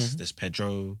Busquets. There's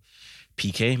Pedro,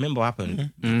 PK. Remember what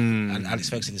happened? And Alex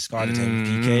Ferguson discarded him.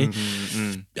 PK.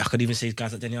 I could even say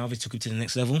guys like Daniel Alves took him to the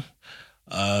next level.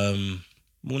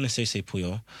 More necessarily say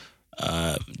Puyol.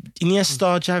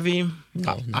 Iniesta, Xavi.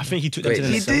 I think he took them to the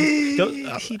next level.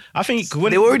 I think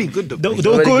when they were already good. They were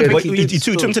good, but he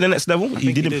took them to the next level.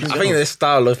 He did improve. I think the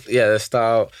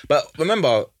style. But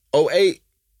remember, 08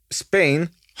 Spain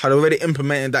had already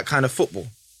implemented that kind of football.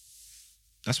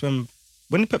 That's when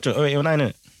did Pep join? 08 or 09,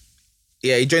 innit?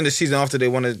 Yeah, he joined the season after they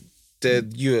won the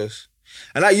Euros.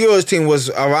 And that Euros team was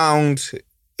around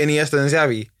Iniesta and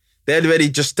Xavi. They had already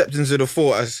just stepped into the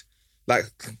fort as like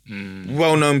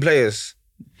well-known players.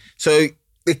 So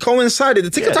it coincided.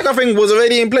 The tiki-taka thing was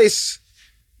already in place.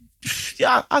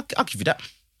 Yeah, I'll give you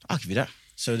that.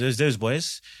 So there's those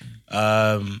boys.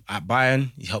 At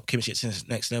Bayern, he helped Kimmich get to the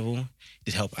next level. He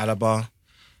did help Alaba.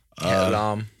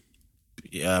 Lahm.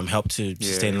 Helped to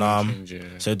sustain Lahm.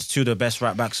 So the 2 of the best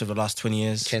right backs of the last 20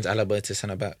 years. Changed Alaba to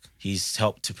centre back. He's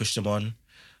helped to push them on.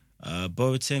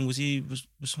 Boateng, was he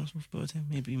responsible for Boateng?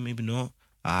 Maybe not.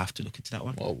 I have to look into that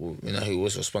one. Well, you know who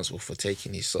was responsible for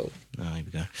taking his soul? Oh, here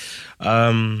we go.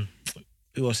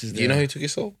 Who else is there? Do you know who took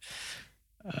his soul?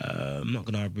 Not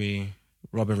Gnabry.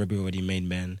 Robin Ribery already made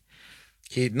men.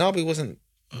 Gnabry wasn't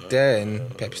there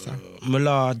in Pep's time.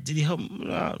 Muller, did he help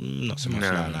Muller? Not so much.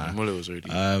 Nah. Muller was already.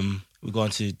 We go on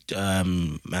to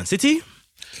Man City.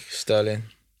 Sterling.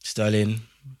 Sane.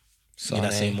 Need I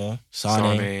say more?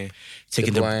 Sane.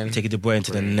 Taking De Bruyne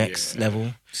to the next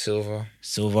level. Silva,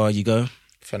 you go.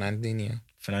 Fernandinho.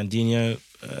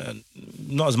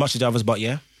 Not as much as the others, but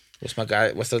yeah. What's my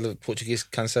guy? What's the Portuguese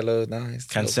Cancelo now?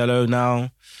 Cancelo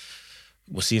now.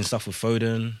 We're seeing stuff with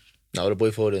Foden. No, the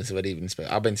boy Foden's already been.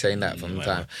 I've been saying that from the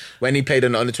time when he played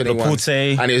on the under 21, Laporte,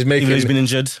 and he was making. Even though he's been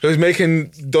injured. He was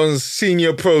making Don's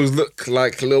senior pros look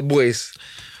like little boys.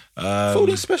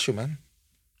 Foden's special, man.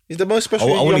 He's the most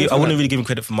special. I wouldn't really give him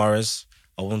credit for Mahrez.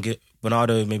 I wouldn't get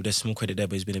Bernardo. Maybe there's small credit there,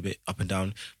 but he's been a bit up and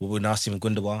down. But we're now seeing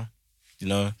Gundogan. You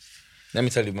know. Let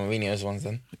me tell you Mourinho's ones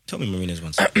then. Tell me Mourinho's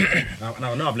ones. now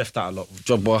I've left out a lot.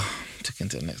 Drogba took him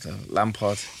to the next level.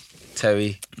 Lampard,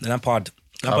 Terry,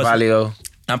 Carvalho.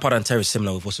 Lampard and Terry is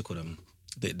similar with what's it called?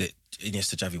 The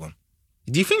Iniesta Xavi one.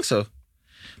 Do you think so?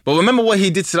 But remember what he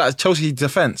did to that Chelsea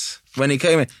defence when he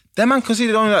came in? That man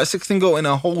conceded only like 16 goals in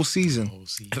a whole season.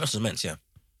 That's immense, yeah.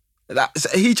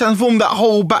 He transformed that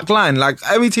whole back line. Like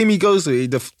every team he goes to, he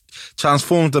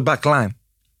transforms the back line.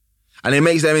 And it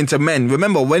makes them into men.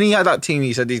 Remember, when he had that team,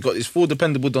 he said he's got these 4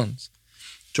 dependable dons.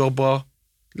 Drogba,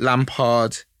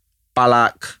 Lampard,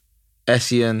 Ballack,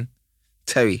 Essien,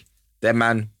 Terry. Their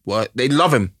man, they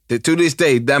love him. To this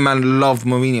day, their man loved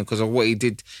Mourinho because of what he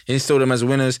did. He instilled them as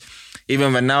winners.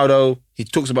 Even Ronaldo, he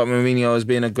talks about Mourinho as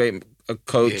being a great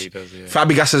coach. Yeah, he does, yeah.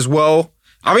 Fabregas as well.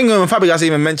 I think Fabregas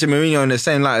even mentioned Mourinho in the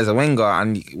same light as a Wenger,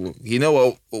 and you know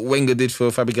what Wenger did for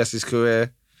Fabregas'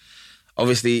 career.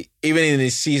 Obviously, even in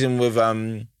his season with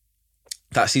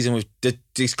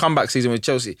his comeback season with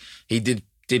Chelsea, he did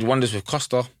wonders with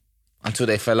Costa until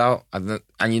they fell out.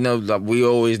 And you know, like we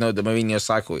always know the Mourinho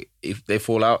cycle. If they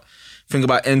fall out, think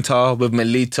about Inter with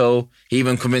Milito. He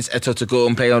even convinced Eto'o to go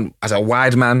and play as a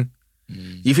wide man.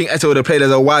 You think Eto'o would have played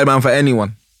as a wide man for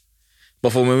anyone?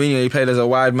 But for Mourinho, he played as a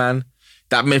wide man.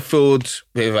 That midfield,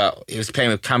 he was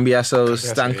playing with Cambiasso,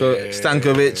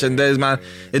 Stankovic, and those man.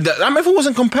 That midfield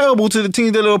wasn't comparable to the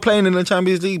teams that they were playing in the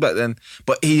Champions League back then.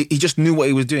 But he just knew what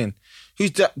he was doing.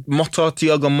 Who's that?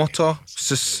 Thiago Motta.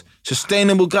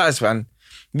 Sustainable guys, man.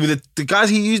 With the guys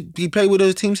he played with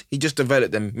those teams, he just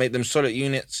developed them, made them solid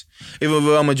units. Even with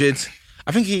Real Madrid,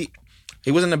 I think he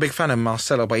wasn't a big fan of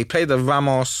Marcelo, but he played the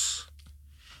Ramos.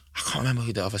 I can't remember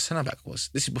who the other centre-back was.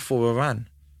 This is before Varane.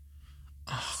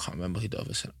 Oh, I can't remember who the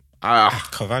other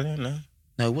centre-back. Carvalho, no?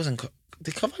 No, it wasn't.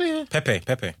 Did Carvalho? Pepe,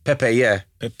 yeah.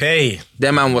 Pepe.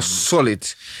 Their man was solid.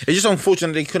 It's just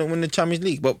unfortunate they couldn't win the Champions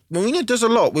League. But Mourinho does a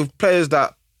lot with players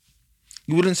that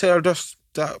you wouldn't say are just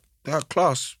that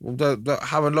class, that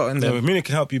have a lot in them. Mourinho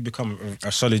can help you become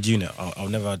a solid unit. I'll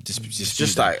never dispute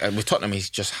just that. Like with Tottenham, he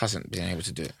just hasn't been able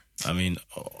to do it. I mean,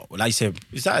 like you said,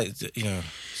 is that,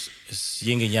 it's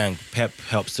yin and yang. Pep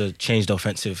helps to change the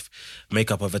offensive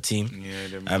makeup of a team,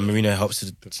 and Mourinho helps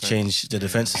to change the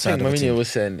defensive side of a team. Mourinho was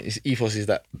saying his ethos is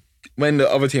that when the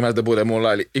other team has the ball, they're more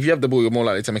likely. If you have the ball, you're more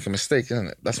likely to make a mistake, isn't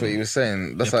it? That's what he was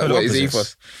saying. That's like what his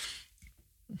ethos.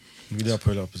 We are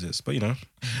polar opposites, but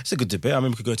it's a good debate. I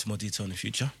mean, we could go into more detail in the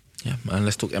future. Yeah, man.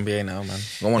 Let's talk NBA now, man.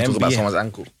 I want to talk about someone's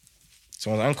ankle.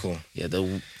 Someone's ankle? Yeah,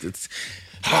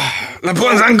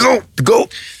 LeBron's ankle. The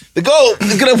goal.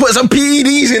 He's gonna put some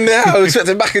PEDs in there. I expect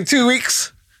him back in 2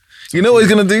 weeks. You know what he's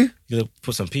gonna do? He's gonna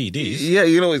put some PEDs? Yeah,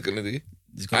 you know what he's gonna do.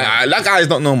 That guy is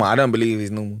not normal. I don't believe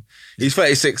he's normal. He's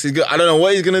 36. I don't know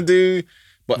what he's gonna do.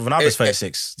 But Ronaldo's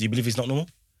 36. Do you believe he's not normal?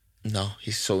 No,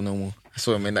 he's so normal. I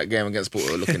saw him in that game against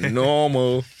Porto looking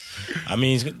normal. I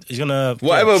mean, he's gonna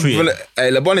whatever.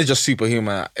 LeBron is just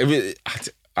superhuman.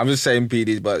 I'm just saying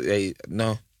PEDs, but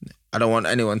no, I don't want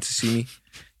anyone to see me.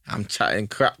 I'm chatting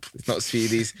crap. It's not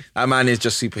PEDs. That man is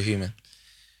just superhuman.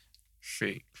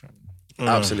 Fake.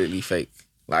 Absolutely fake.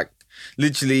 Like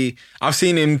literally, I've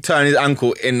seen him turn his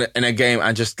ankle in a game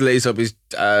and just lace up his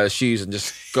shoes and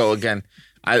just go again.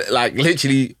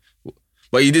 Literally.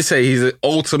 But you did say he's an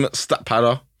ultimate stat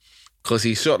padder because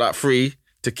he shot that free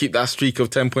to keep that streak of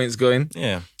 10 points going.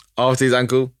 Yeah. After his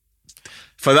ankle.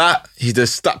 For that, he's the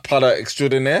stat padder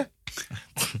extraordinaire.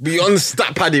 Beyond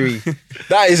stat paddery.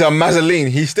 That is a Mazzoline.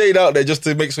 He stayed out there just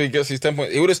to make sure he gets his 10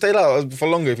 points. He would have stayed out for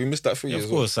longer if he missed that free. Of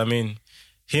course. I mean,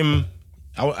 him,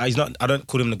 I don't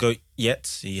call him the GOAT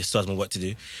yet. He still has more work to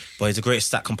do. But he's the greatest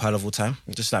stat compiler of all time.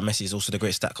 Just like Messi is also the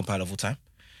greatest stat compiler of all time.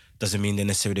 Doesn't mean they're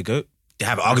necessarily the GOAT. They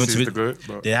have arguments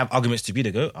to be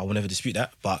the GOAT. I will never dispute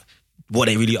that. But what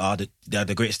they really are, they're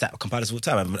the greatest stat compilers of all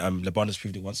time. And LeBron has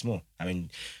proved it once more. I mean,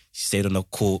 he stayed on the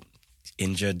court,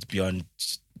 injured beyond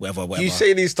whatever. You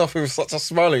say these stuff with such a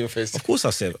smile on your face. Of course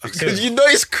I say it. Because you know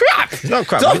it's crap. It's not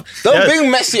crap. Don't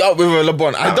bring Messi up with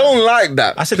LeBron. I don't like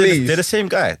that. I said please. They're the same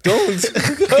guy.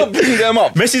 Don't bring them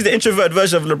up. Messi's the introverted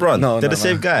version of LeBron. No, they're the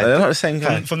same guy. They're not the same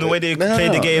guy. From the way they play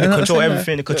the game, they control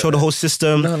everything, they control the whole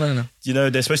system. No. You know,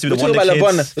 they're supposed to be the wonder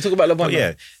kids. We'll talk about LeBron.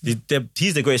 Yeah,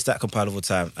 he's the greatest stat compiler of all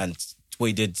time. And what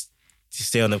he did to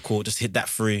stay on the court, just hit that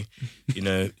free. You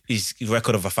know, his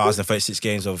record of 1,036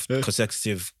 games of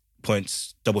consecutive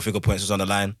points, double-figure points was on the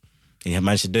line. And he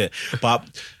managed to do it. But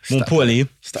more importantly,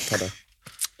 stat padder.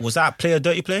 Was that play a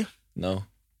dirty play? No.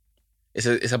 It's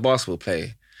a basketball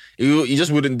play. You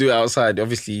just wouldn't do it outside.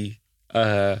 Obviously,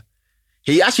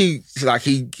 he actually,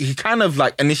 he kind of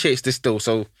initiates this still.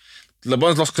 So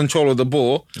LeBron's lost control of the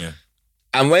ball. Yeah.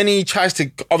 And when he tries to,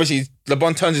 obviously,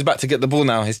 LeBron turns his back to get the ball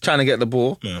now. He's trying to get the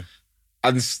ball. Yeah.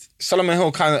 And Solomon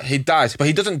Hill he dives, but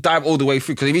he doesn't dive all the way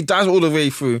through. Because if he dives all the way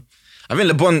through, I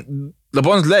think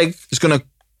LeBron's leg is going to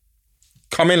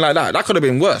come in like that. That could have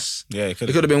been worse. Yeah, it could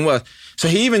The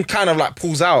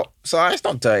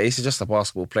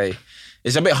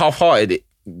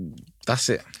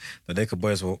Lakers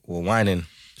boys were whining.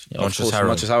 Montrezl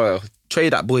Harrell.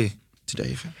 Trade that boy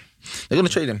today. They're going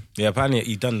to trade him. Yeah, apparently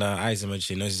he done the eyes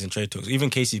emergency. He knows he's in trade talks. Even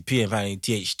KCP and apparently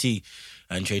THT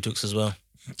are in trade talks as well.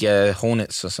 Yeah,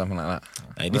 Hornets or something like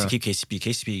that. You need to keep KCP.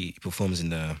 KCP performs in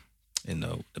the in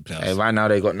the playoffs. Hey, right now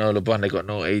they got no LeBron, they got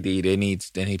no AD. They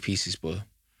need pieces, bro.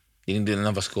 You need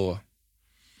another scorer.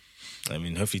 I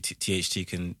mean, hopefully THT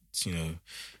can,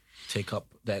 take up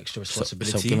the extra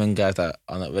responsibility. So giving guys that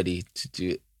are not ready to do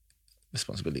it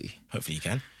responsibility. Hopefully he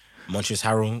can. Montrezl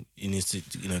Harrell, he needs to,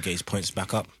 get his points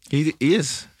back up. He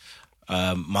is.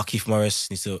 Markieff Morris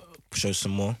needs to show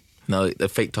some more. No, the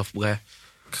fake tough guy.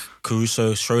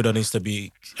 Caruso, Schroeder needs to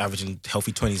be averaging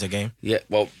healthy 20s a game. Yeah,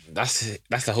 well, that's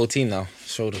the whole team now.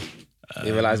 Schroeder.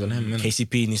 They relies on him. Man.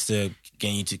 KCP needs to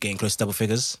getting close to double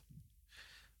figures.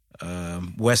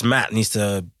 Wes Matt needs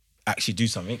to actually do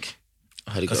something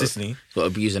I heard he consistently. Got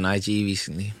abused on IG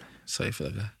recently. Sorry for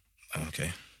that guy.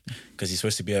 Okay. Because he's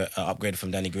supposed to be an upgrade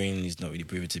from Danny Green. He's not really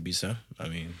proven to be so. I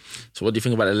mean... So what do you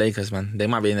think about the Lakers, man? They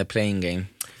might be in a playing game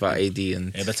without AD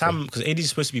and... Yeah, because AD is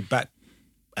supposed to be back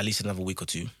at least another week or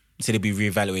two. He said he'd be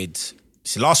reevaluated.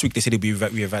 So last week they said he'd be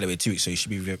reevaluated 2 weeks, so he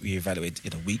should be reevaluated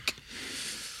in a week.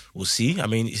 We'll see. I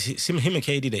mean, him and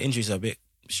KD, the injuries are a bit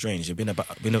strange. They've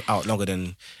been out longer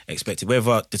than expected.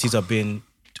 Whether the teams have been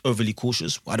overly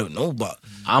cautious, I don't know, but...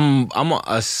 I'm not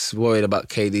as worried about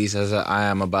KD's as I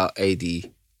am about AD.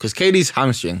 Because KD's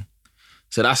hamstring.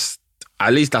 So that's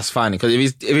fine.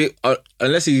 Because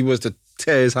unless he was to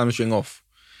tear his hamstring off,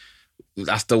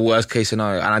 that's the worst case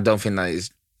scenario. And I don't think that is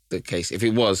the case. If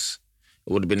it was,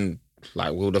 it would have been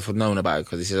we would have known about it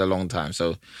because this is a long time.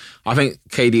 So I think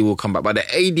KD will come back. But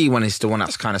the AD one is the one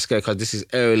that's kind of scary because this is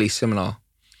eerily similar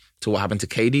to what happened to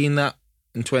KD in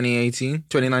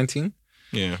 2019.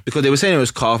 Yeah. Because they were saying it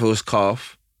was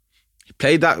calf. He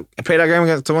played that game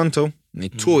against Toronto and he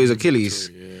tore his Achilles.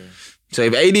 So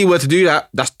if AD were to do that,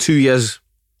 that's 2 years.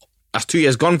 That's 2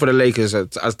 years gone for the Lakers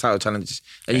as title challenges,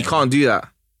 and you can't do that.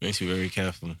 You need to be very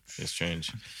careful. It's strange.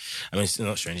 I mean, it's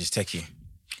not strange. It's techie.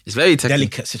 It's very techie.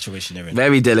 Delicate situation they're in.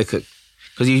 Very delicate.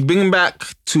 Because you bring him back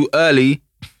too early,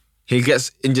 he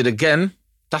gets injured again.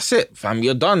 That's it, fam.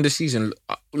 You're done this season.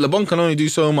 LeBron can only do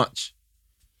so much.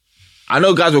 I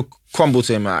know guys will crumble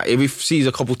to him. If he sees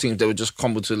a couple teams, they will just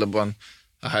crumble to LeBron.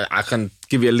 I can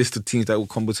give you a list of teams that will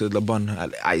crumble to LeBron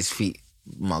at his feet.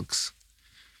 Mugs.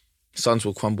 Suns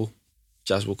will crumble.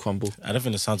 Jazz will crumble. I don't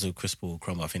think the Suns of Chris Paul will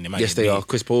crumble. I think they might. Yes, they are.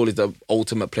 Chris Paul is the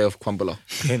ultimate playoff crumbler.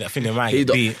 I think they might He's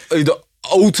be. the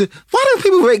ultimate. Why don't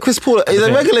people rate Chris Paul? He's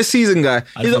a regular season guy.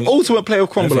 He's the ultimate playoff I don't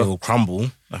think crumbler. he'll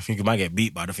crumble. I think he might get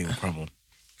beat, but I don't think he'll crumble.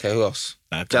 Okay, who else?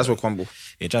 Jazz will crumble.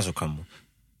 Yeah, Jazz will crumble.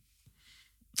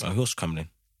 Who else crumbling?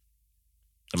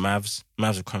 The Mavs.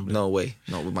 Mavs are crumbling. No way.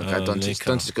 Not with my guy Doncic.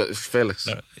 Doncic got fearless.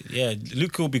 Yeah,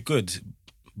 Luka will be good,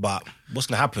 but what's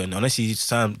going to happen, unless he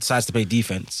decides to play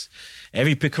defense,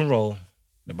 every pick and roll,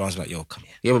 LeBron's like, yo, come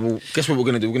here. Yeah, but guess what we're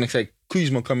going to do? We're going to say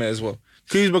Kuzma come here as well.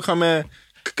 Kuzma come here.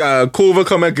 Korver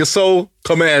come here. Gasol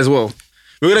come here as well.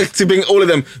 We're going to bring all of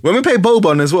them. When we play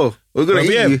Boban as well, we're going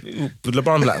to eat you. But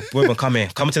LeBron's like, Boban, come here.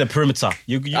 Come to the perimeter. Have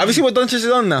you seen what Doncic is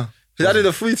on now? He added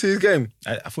a 3 to his game.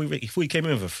 I thought he came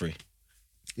in with a 3.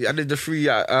 He added the 3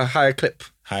 higher clip.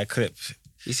 High clip.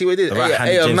 You see what he did?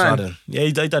 Right-handed 8 of James 9. Harden. Yeah,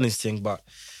 he done his thing, but...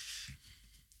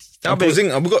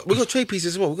 We got trade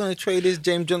pieces as well. We're going to trade this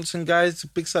James Johnson guys,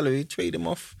 big salary, trade him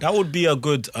off. That would be a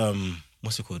good,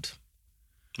 what's it called?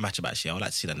 Matchup, actually. I would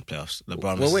like to see that in the playoffs.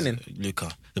 LeBron We're winning. Luka.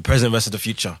 The present versus the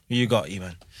future. Who you got,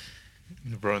 Evan?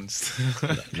 LeBron's.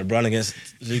 LeBron against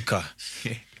Luka.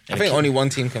 I think only one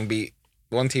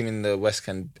team in the West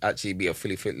can actually beat a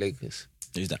fully fit Lakers.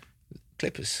 Who's that?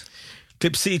 Clippers.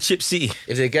 Clip City, Chip City.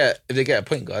 If they get a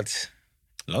point guard.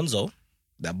 Lonzo.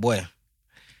 That boy.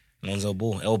 Lonzo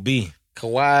Ball. LB.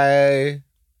 Kawhi.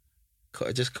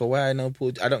 Just Kawhi, no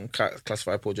Paul. I don't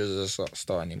classify Paul George as a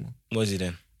star anymore. What is he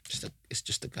then? It's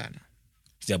just a guy now.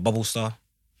 Is he a bubble star?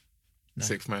 No.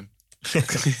 6th man.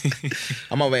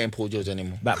 I'm not rating Paul George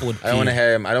anymore. Backboard. I don't want to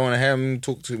hear him. I don't want to hear him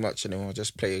talk too much anymore.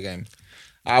 Just play a game.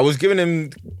 I was giving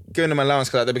him allowance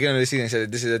because at the beginning of the season he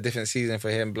said this is a different season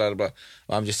for him. Blah blah.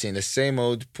 But I'm just seeing the same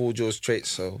old Paul George traits.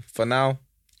 So for now,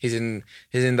 he's in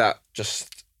that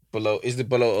just below. Is the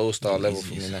below All-Star level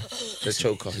for me now? The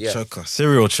choker. Yeah. Choker.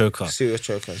 Serial choker. Serial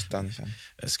choker is done. Fam.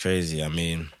 That's crazy. I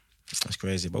mean, that's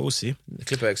crazy. But we'll see. The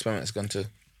Clipper experiment has gone to.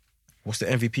 What's the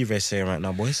MVP race saying right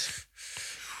now, boys?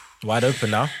 Wide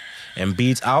open now.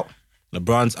 Embiid's out.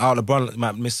 LeBron's out. LeBron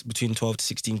might miss between 12 to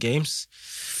 16 games.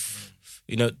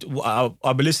 You know,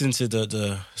 I've been listening to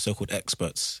the so-called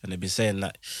experts, and they've been saying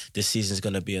that this season is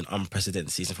going to be an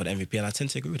unprecedented season for the MVP, and I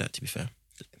tend to agree with that, to be fair.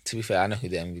 To be fair, I know who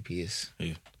the MVP is.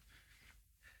 Who?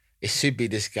 It should be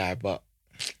this guy, but...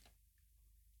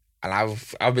 And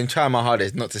I've been trying my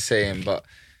hardest not to say him, but...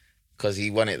 Because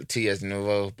he won it 2 years in a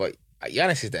row, but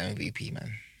Giannis is the MVP,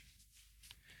 man.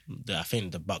 I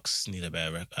think the Bucks need a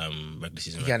better regular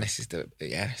season record. Giannis is the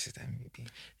MVP.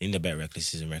 They need a better regular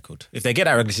season record. If they get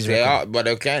that regular season They record, are, but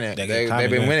they're getting it. They've climbing,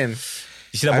 been yeah. winning.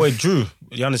 You see that boy Drew.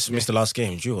 Giannis missed the last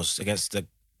game. Drew was against the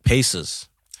Pacers.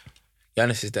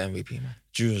 Giannis is the MVP, man.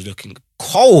 Drew was looking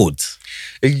cold.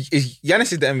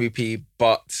 Giannis is the MVP,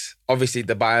 but obviously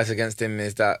the bias against him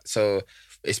is that so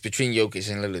it's between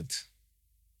Jokic and Lillard.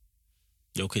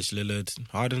 Jokic, Lillard,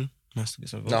 Harden. Must get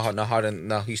some votes. No, Harden,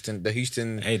 no, Houston. The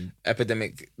Houston Hey,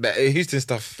 epidemic, the Houston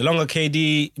stuff. the longer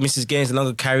KD misses games, the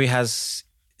longer Kyrie has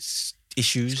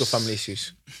issues. He's got family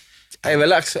issues. Hey,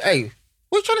 relax. Hey,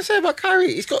 what are you trying to say about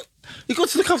Kyrie? You got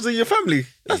to look after your family.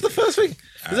 That's the first thing.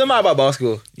 It doesn't matter about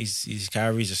basketball. He's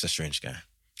Kyrie's just a strange guy.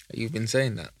 You've been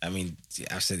saying that. I mean,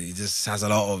 I've said he just has a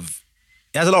lot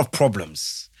of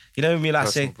problems. You know what I mean? Like I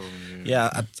say, Personal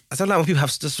problem, I don't like when people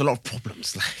have just a lot of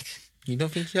problems. Like, You don't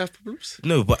think you have problems?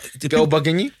 no, but Girl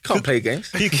bugging you? Can't play games.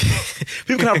 people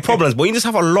can have problems, but you just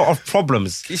have a lot of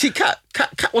problems. You see, Cat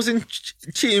was in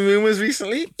cheating rumours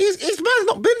recently. His man's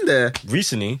not been there.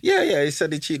 Recently, Yeah. He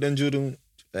said he cheated on Jordan.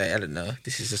 I don't know.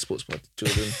 This is a sports pod.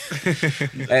 Jordan.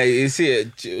 You see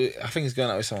it. I think he's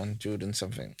going out with someone. Jordan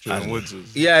something. Jordan Woods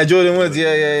was. Yeah, Jordan Woods.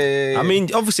 Yeah. I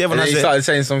mean, obviously And everyone then has he their, started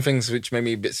saying some things which made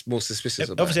me a bit more suspicious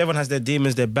about obviously it. everyone has their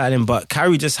demons, they're battling, but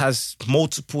Kyrie just has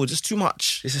multiple, just too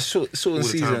much. It's a short All the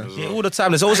season. time as Yeah, well. all the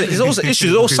time. There's always issues.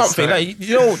 There's always something. Like,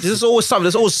 you know, there's always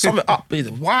something up.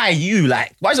 Why you?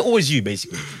 Like, why is it always you?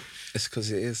 Basically, It's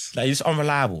because it is. like you're just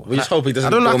unreliable. We just hope he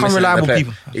doesn't. I don't like go missing in the unreliable play-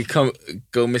 people. He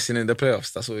can't go missing in the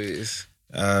playoffs. That's what it is.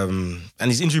 And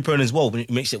he's injury prone as well, but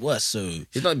it makes it worse. So,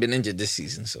 He's not been injured this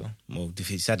season, so well,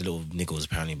 he's had a little niggles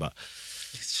apparently, but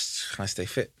he's just trying to stay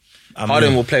fit. I mean,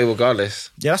 Harden will play regardless.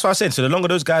 yeah, that's what I said. So the longer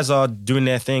those guys are doing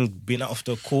their thing, being out off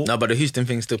the court, No, but the Houston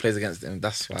thing still plays against them.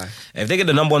 That's why. if they get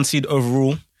the number 1 seed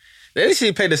overall, They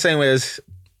literally play the same way as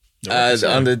same.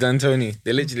 under D'Antoni.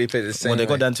 They literally play the same when they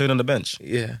got way. D'Antoni on the bench,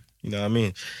 Yeah. you know what I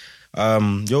mean?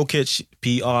 Jokic,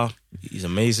 PR, he's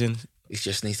amazing. He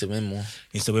just needs to win more.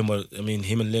 He needs to win more. I mean,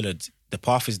 him and Lillard, the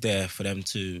path is there for them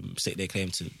to stake their claim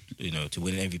to, to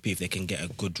win an MVP if they can get a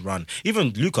good run.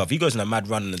 Even Luka, if he goes in a mad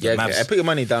run, and the Yeah, Mavs, I put your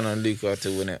money down on Luka to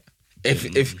win it. If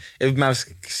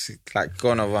Mavs like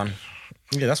go on a run,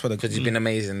 yeah, that's what because he's been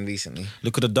amazing recently.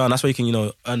 Look at the done. That's why you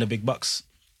can, earn the big bucks.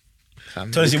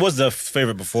 Fam. Tony, he was the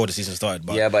favorite before the season started,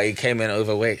 but Yeah, but he came in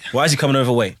overweight. why is he coming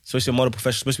overweight? Supposed to be a model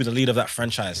professional, supposed to be the leader of that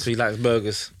franchise. So he likes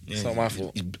burgers. It's Yeah, not my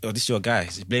fault. This is your guy.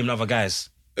 He's blaming other guys.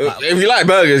 If you like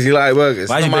burgers, you like burgers.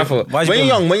 Why It's is not he my fault. why is he When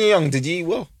going- you're young, did you eat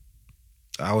well?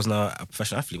 I was not a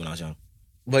professional athlete when I was young.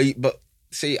 But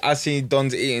see, I see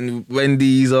Don's eating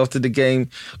Wendy's after the game.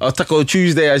 Taco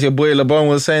Tuesday, as your boy LeBron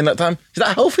was saying that time. Is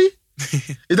that healthy?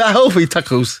 Is that healthy,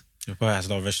 tacos? It probably has a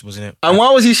lot of vegetables in it. And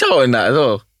why was he shouting that as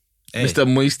well? Hey, Mr.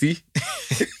 Moisty.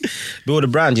 build a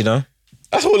brand,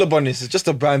 That's all LeBron is. It's just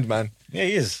a brand, man. Yeah,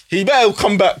 he is. He better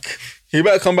come back. He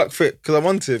better come back fit because I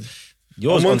want him.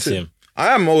 You're always I on want to him. I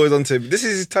am always on to him. This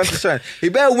is his time to shine. He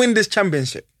better win this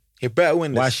championship. He better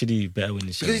win this. Why should he better win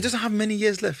this Because he year? doesn't have many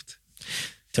years left.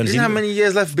 Tony, He doesn't have many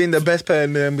years left being the best player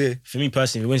in the NBA. For me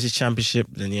personally, if he wins this championship,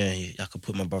 then yeah, I could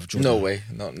put my brother Jordan. No way.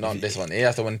 Not this one. He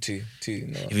has to win two.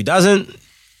 No. If he doesn't,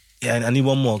 yeah, I need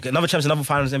one more. Get another chance, another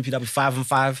finals MVP, that'll be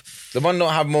 5-5. LeBron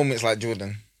don't have moments like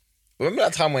Jordan. Remember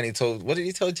that time when he told? What did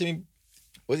he tell Jimmy?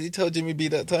 What did he tell Jimmy B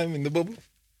that time in the bubble?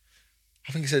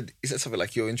 I think he said something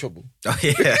like, "You're in trouble." Oh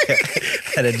yeah,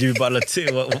 and then Jimmy Butler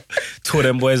tore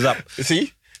them boys up.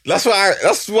 See, that's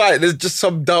why there's just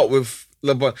some doubt with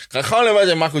LeBron. I can't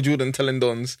imagine Michael Jordan telling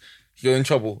Dons, "You're in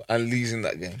trouble," and losing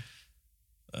that game.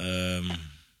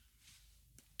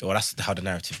 Well, that's how the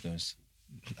narrative goes,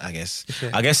 I guess.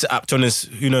 I guess Tony's,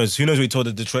 who knows? Who knows what he told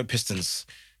the Detroit Pistons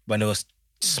when they were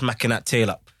smacking that tail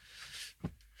up.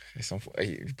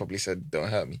 He probably said, "Don't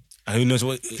hurt me." And who knows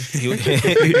what he was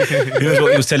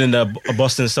telling the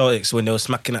Boston Celtics when they were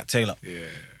smacking that tail up. Yeah.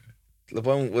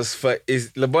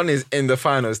 LeBron is in the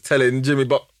finals telling Jimmy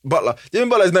Butler. Jimmy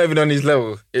Butler's not even on his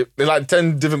level. There's like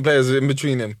 10 different players in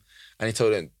between him, and he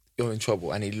told him, "You're in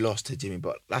trouble," and he lost to Jimmy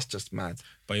Butler. That's just mad.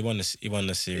 But he won the series. He won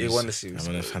the series. I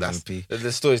won the finals MVP.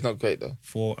 The story's not great though.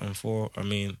 4-4. I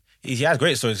mean, he had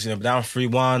great stories. Down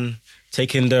 3-1,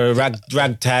 taking the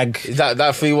rag tag. That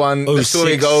 3-1, the 06,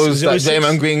 story goes that 06.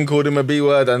 Draymond Green called him a B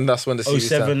word, and that's when the series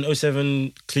started.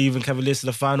 07 Cleveland Cavaliers to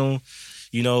the final.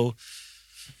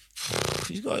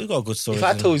 He's got a good story. If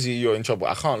I told you you're in trouble,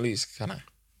 I can't lose, can I?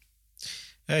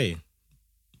 Hey,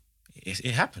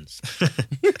 it happens.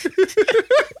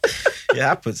 It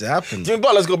happens. Jimmy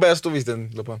Butler's got better stories than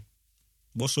LeBron.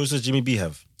 What stories does Jimmy B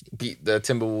have? Beat the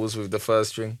Timberwolves with the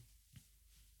first string.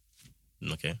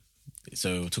 Okay.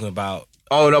 So we're talking about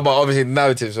Oh no, but obviously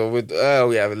narratives. So with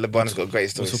LeBron's got great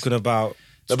We're stories. talking about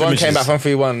LeBron came back scrimmages.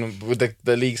 from 3-1 with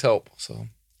the league's help. So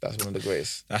that's one of the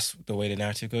greatest. That's the way the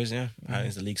narrative goes, yeah.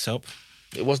 It's the league's help.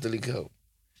 It was the league's help.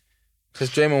 Because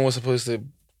Draymond was supposed to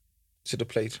should have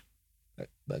played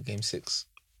that game 6.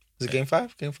 Was it game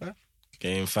 5? Game 5?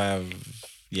 Game 5.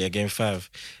 Yeah, game 5.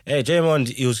 Hey, Draymond,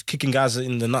 he was kicking guys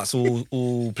in the nuts all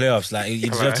playoffs. Like, he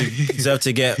deserved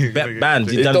to get banned.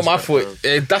 It's not my fault.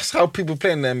 That's how people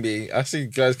play in the NBA. I see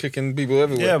guys kicking people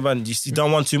everywhere. Yeah, man, you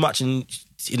don't want too much in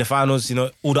the finals, you know,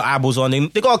 all the eyeballs on.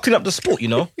 They got to clean up the sport, you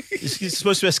know. It's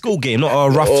supposed to be a school game, not a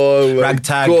rough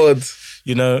ragtag, God.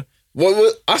 you know.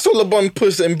 What, I saw LeBron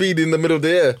push Embiid in the middle of the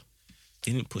air.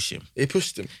 He didn't push him. He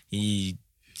pushed him. He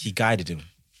guided him.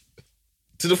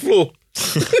 To the floor.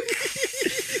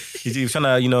 He was trying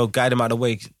to, you know, guide him out of the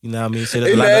way. You know what I mean? So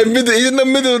He's in the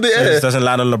middle of the air. it doesn't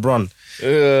land on LeBron.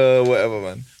 Whatever,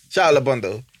 man. Shout out LeBron,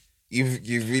 though.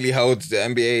 You've really held the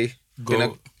NBA. Been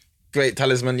a great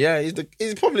talisman. Yeah,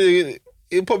 he's probably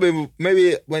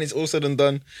maybe when it's all said and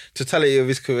done, totality of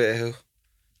his career,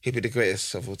 he'll be the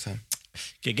greatest of all time.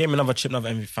 Okay, give him another chip,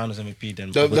 another Finals MVP.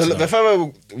 Then The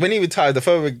further when he retired, the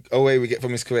further away we get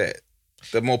from his career,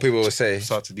 the more people will say.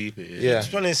 Start to deep it. Yeah.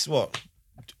 To be honest,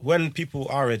 when people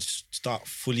our age start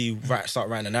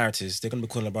writing the narratives, they're gonna be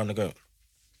calling LeBron the GOAT.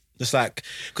 Just like,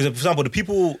 because for example,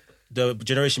 the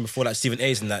generation before, like Stephen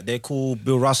A's and that, they call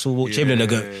Bill Russell, Wilt Chamberlain the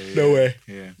GOAT. No way.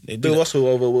 Yeah. They do Bill that. Russell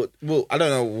over Wilt. I don't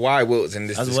know why Wilt's in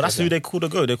this. That's who they call the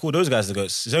GOAT. They call those guys the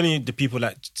GOATs. It's only the people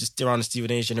like just around the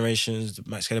Stephen A's generations, the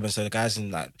Max Kellerman, so the guys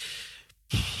in like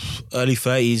early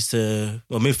 30s to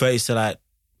mid 30s to like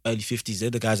early 50s. They're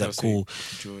the guys that call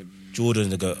Jordan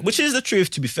the GOAT, which is the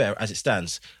truth, to be fair, as it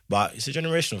stands. But it's a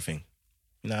generational thing.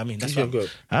 You know what I mean? That's He's your what,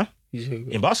 GOAT. huh? He's your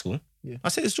GOAT. In basketball, Yeah. I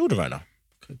say it's Jordan right now.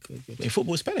 Good. In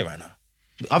football, it's Pele right now.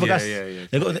 Other Yeah, guys,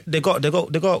 yeah. they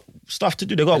got stuff to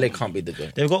do. Pele can't be the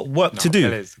GOAT. They've got work to do.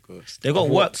 Pele's the ghost. They've got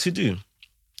work to do.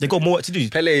 They got more work to do.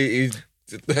 Pele is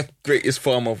the greatest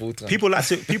farmer of all time. People like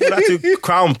to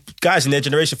crown guys in their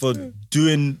generation for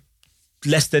doing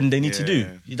less than they need to do.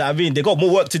 You know what I mean? They got more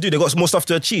work to do. They got more stuff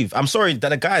to achieve. I'm sorry that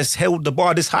the guys held the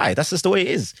bar this high. That's just the way it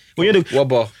is. When you're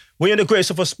the greatest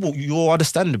of a sport, you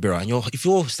understand the beer. And if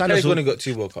your standards, Pele's only got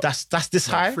 2 World Cups. that's this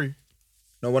high. 3.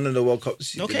 No, one of the World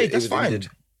Cups. Okay, that's fine.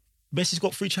 Injured. Messi's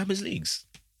got 3 Champions Leagues.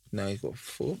 No, he's got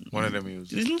 4. One of them he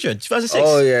was. He was injured. 2006.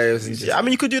 Oh yeah, it was injured. I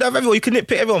mean, you could do that with everyone. You could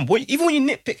nitpick everyone. But even when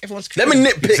you nitpick everyone's Let me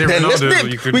nitpick say then. Let's Ronaldo,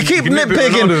 nip. you We keep can nitpick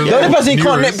nitpicking. Ronaldo. The only person you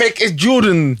can't Viewers. nitpick is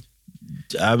Jordan.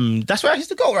 That's where he's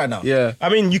the goal right now. Yeah. I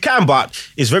mean, you can, but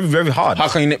it's very, very hard. How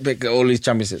can you nitpick all these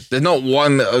championships? There's not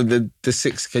one of the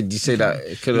 6. Could you say that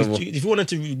it could have? If you wanted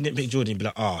to nitpick Jordan, you'd be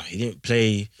like, he didn't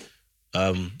play.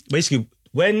 Basically,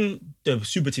 when the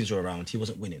super teams were around, he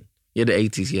wasn't winning. Yeah, the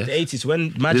 80s. Yeah. The 80s,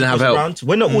 when Magic Didn't have was help. around,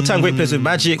 when the all-time great players with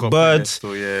Magic, Bird,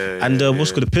 and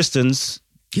what's called the Pistons,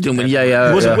 He didn't win. Yeah.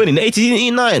 he wasn't yeah. winning. The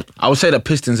 89. I would say the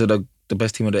Pistons are the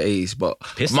best team of the 80s, but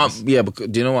Pistons? because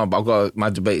do you know what? I've got my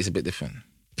debate is a bit different.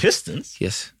 Pistons?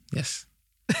 Yes.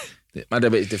 My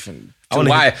debate is different.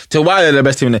 I To why they're the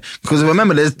best team in because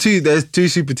remember there's two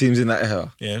super teams in that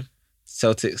era. Yeah.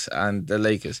 Celtics and the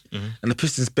Lakers. Mm-hmm. And the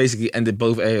Pistons basically ended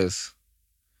both eras.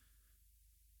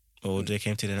 Or they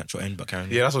came to the natural end, but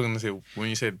carrying Yeah, that's what I'm gonna say. When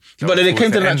you said, But they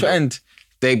came to the natural end.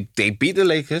 They beat the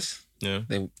Lakers. Yeah.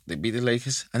 They beat the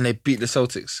Lakers and they beat the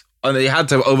Celtics. And they had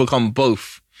to overcome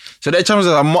both. So their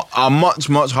chances are much,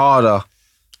 much harder.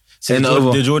 So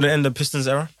did Jordan end the Pistons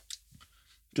era?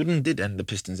 Jordan did end the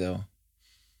Pistons era.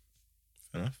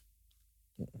 Fair enough.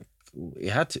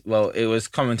 It had to. Well, it was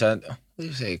coming to. What do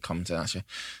you say? Coming to actually,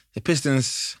 the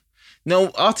Pistons.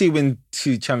 No, after you win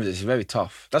 2 championships, it's very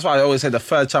tough. That's why I always say the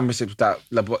third championship that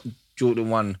Jordan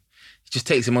won, it just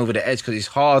takes him over the edge because it's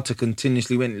hard to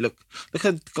continuously win. Look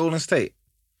at Golden State.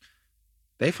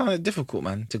 They found it difficult,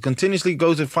 man, to continuously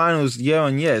go to finals year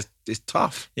on year. It's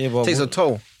tough. Yeah, but it takes a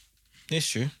toll. It's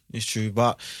true.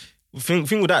 But the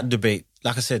thing with that debate,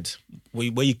 like I said,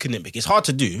 where you can nitpick, it's hard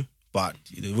to do. But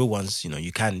the real ones,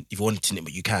 you can. If you want to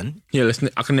nitpick, you can. Yeah,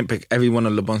 I can nitpick every one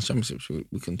of LeBron's championships.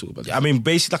 We can talk about that. I mean,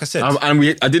 basically, like I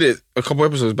said, I did it a couple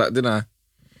episodes back, didn't I?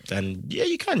 and yeah,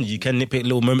 you can nitpick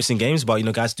little moments in games, but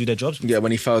guys do their jobs. Yeah,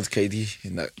 when he fouled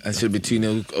KD and should be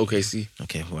 2-0 OKC.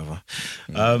 Okay, whatever.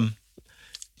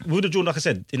 With the Jordan, like I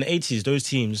said, in the 80s, those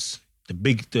teams,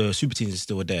 the super teams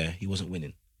still were there. He wasn't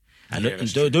winning, and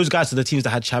those guys are the teams that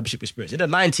had championship experience. In the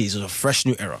 90s, it was a fresh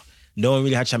new era. No one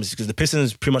really had championships because the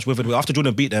Pistons pretty much withered away. After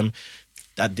Jordan beat them,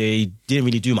 that they didn't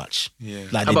really do much. Yeah.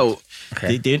 Like How about...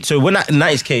 so when that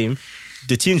 90s came,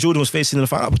 the team Jordan was facing in the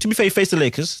final, to be fair, he faced the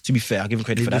Lakers. To be fair, I'll give him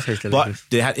credit for that. But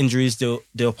they had injuries.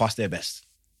 They were past their best.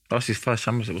 That's his first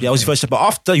championship. Yeah, it was his first. But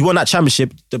after he won that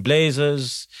championship, the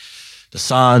Blazers, the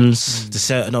Suns, the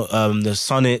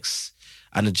Sonics,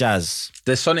 and the Jazz.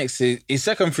 The Sonics, his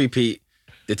second three-peat,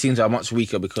 the teams are much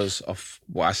weaker because of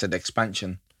what I said, the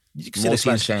expansion. You can see the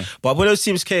teams came. But when those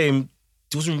teams came,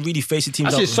 it wasn't really facing teams.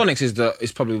 Actually, Sonics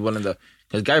is probably one of the...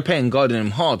 Because Gary Payton guarded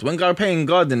him hard. When Gary Payton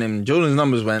guarded him, Jordan's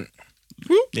numbers went...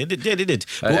 They did.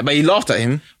 But he laughed at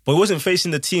him. But he wasn't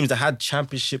facing the teams that had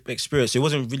championship experience. So he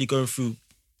wasn't really going through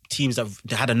teams that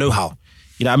had a know-how.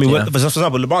 You know what I mean? Yeah. For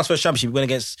example, LeBron's first championship, he went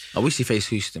against... I wish he faced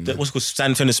Houston. What's it called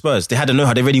San Antonio Spurs. They had a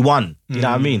know-how. They already won. You know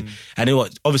what I mean? And it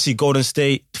was obviously Golden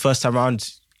State, first time round.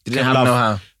 They didn't have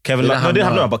know-how. Kevin Love. No, they didn't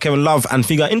have know-how, but Kevin Love and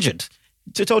Fee got injured.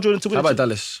 To tell Jordan to win. How about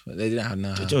Dallas? They didn't have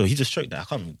know-how. Joe, he just choked that. I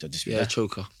can't dispute that.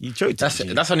 Choker. He choked.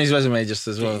 That's on his resume just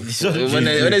as well. When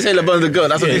they say LeBron's the GOAT,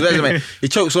 that's on his resume. He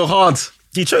choked so hard.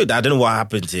 He choked that. I don't know what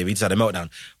happened to him. He just had a meltdown.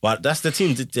 But that's the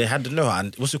team that they had to know.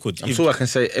 And what's it called? I'm sure I can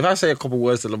say, if I say a couple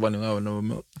words to LeBron, I will know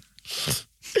milk.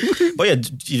 But yeah,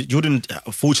 Jordan,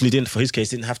 fortunately, for his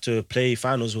case, didn't have to play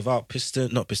finals without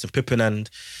Pippen and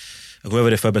whoever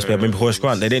their third best player, maybe Horace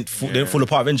Grant. They didn't fall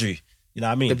apart of injury. You know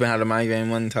what I mean? Pippen had a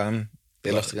migraine one time. They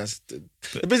lost against...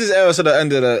 The business era sort of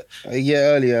ended a year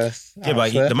earlier. Yeah,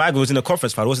 but the migraine was in the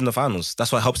conference final, it wasn't in the finals.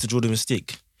 That's what helps the Jordan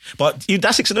mystique. But that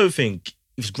 6-0 thing, it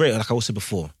was great, like I said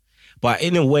before. But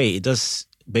in a way, it does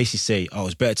basically say,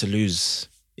 it's better to lose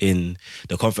in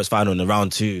the conference final in the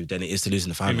round 2 than it is to lose in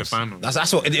the finals.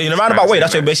 That's what, in a roundabout way,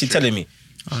 that's what you're basically telling me.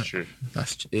 That's true.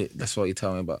 That's it. That's what you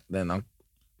tell me. But then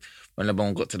when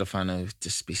LeBron got to the final,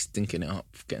 just be stinking it up,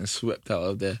 getting swept out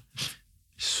of there.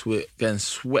 Getting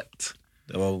swept.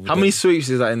 Well, how many sweeps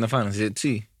is that in the finals? Is it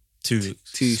 2? Two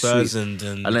Spurs and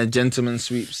then gentlemen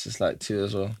sweeps. It's like 2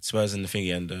 as well. Spurs and the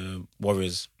thingy and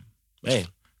Warriors. Hey,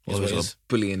 Warriors are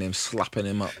bullying him, slapping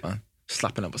him up, man,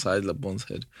 slapping up beside LeBron's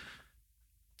head.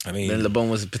 I mean, then LeBron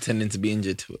was pretending to be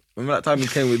injured. Remember that time he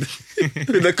came with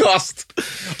with the cast?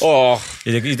 Oh,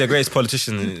 he's the greatest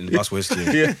politician in basketball history.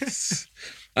 Yes,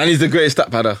 and he's the greatest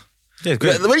stat padder. Yeah,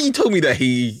 great. When you told me that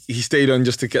he stayed on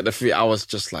just to get the 3, I was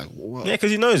just like, what? Yeah,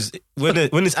 because he knows when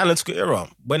it's analytical era,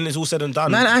 when it's all said and done.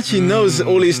 Man actually knows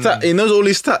all his stats. He knows all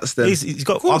his stats then. He's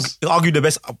got argued the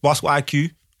best basketball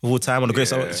IQ of all time on the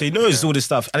greatest. So he knows all this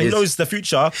stuff. And he knows the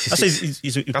future.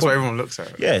 That's what everyone looks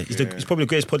at. Yeah, he's probably the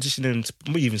greatest politician in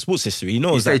even sports history. He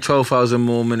knows that. He played 12,000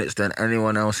 more minutes than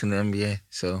anyone else in the NBA.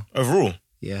 So overall.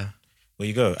 Yeah. There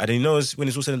you go. And he knows when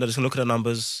it's all said and done, they're just going to look at the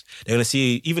numbers. They're going to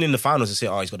see, even in the finals, they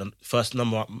say, he's got the first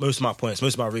number, most amount of points,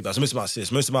 most amount of rebounds, most amount of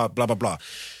assists, most amount of blah, blah, blah.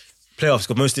 Playoffs,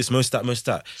 got most this, most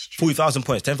that. 40,000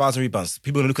 points, 10,000 rebounds.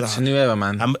 People are going to look at that. It's a new era,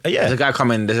 man. Yeah. There's a guy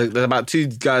coming. There's about 2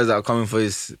 guys that are coming for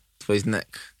his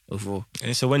neck. Overall.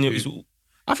 And so when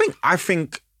I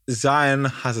think Zion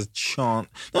has a chance.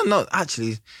 No,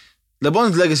 actually,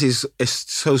 LeBron's legacy is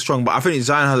so strong, but I think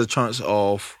Zion has a chance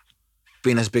of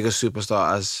being as big a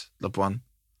superstar as LeBron.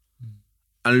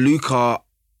 And Luka,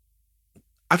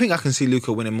 I think I can see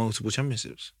Luka winning multiple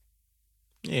championships.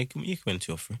 Yeah, you can win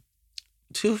 2 or 3.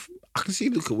 I can see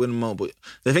Luka winning more, but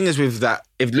the thing is with that,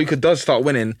 if Luka does start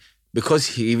winning, because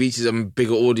he reaches a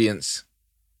bigger audience,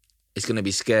 it's going to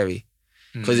be scary.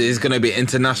 Because it's going to be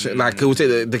international. Like, he'll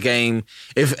take the game.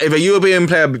 If a European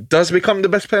player does become the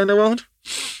best player in the world,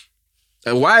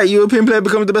 why a European player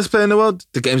becomes the best player in the world?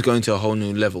 The game's going to a whole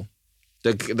new level.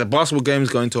 The basketball game's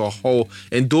going to a whole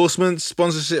endorsement,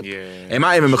 sponsorship. Yeah. It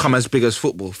might even become as big as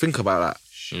football. Think about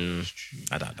that.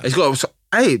 I don't know. It's got.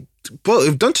 Hey, bro,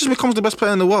 if Doncic becomes the best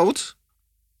player in the world,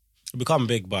 it'll become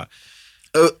big, but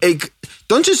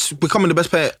Doncic becoming the best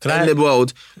player in the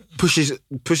world pushes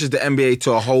the NBA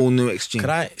to a whole new extreme. Could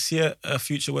I see a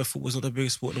future where football's not the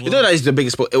biggest sport in the world? You know that is the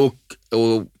biggest sport. It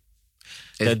will.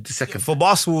 The second for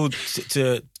basketball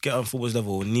to get on football's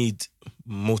level, we need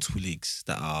multiple leagues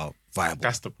that are viable.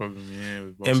 That's the problem.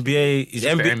 Yeah,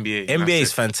 NBA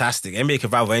is fantastic. NBA can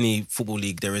rival any football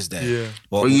league there is there. Yeah.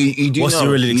 Well, what's the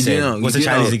Euro League saying? What's the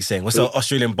Chinese League saying? What's the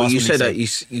Australian basketball league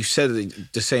saying? You said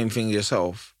the same thing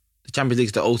yourself. The Champions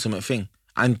League's the ultimate thing.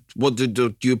 And what do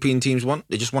the European teams want?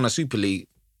 They just want a Super League.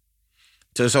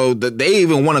 So they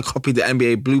even want to copy the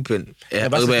NBA blueprint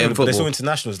over in football. There's no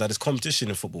internationals. There's competition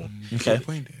in football. Okay.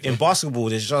 In basketball,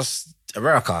 there's just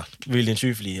America, really and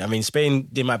truthfully. I mean, Spain,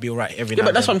 they might be all right every now and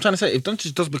but that's what I'm trying to say. If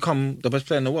Doncic does become the best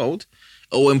player in the world,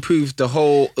 it will improve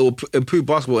improve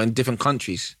basketball in different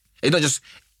countries. It's not just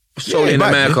solely in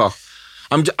America.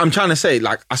 I'm trying to say,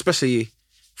 like, especially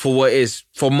for what it is,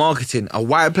 for marketing, a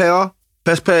white player,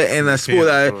 best player in a sport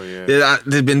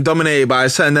that's been dominated by a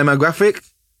certain demographic,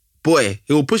 boy,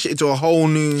 he will push it into a whole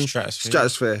new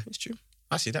stratosphere. It's true.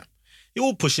 I see that. He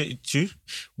will push it too.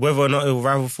 Whether or not it will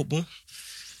rival football.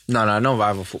 No, not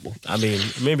rival football. I mean,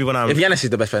 maybe when I'm... If Giannis is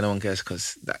the best player, no one cares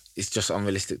because it's just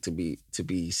unrealistic to be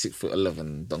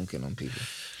 6'11" dunking on people.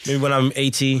 Maybe when I'm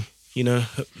 80, you know,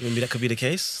 maybe that could be the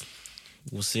case.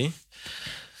 We'll see.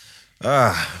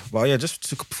 Well, yeah,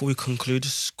 before we conclude,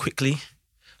 just quickly,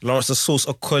 Lawrence the Source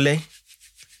Okole.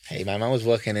 Hey, man, I was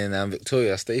working in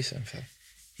Victoria Station. Fam.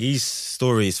 His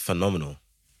story is phenomenal.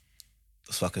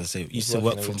 That's what I can say. He used to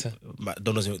work for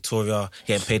McDonald's in Victoria,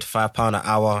 getting paid £5 an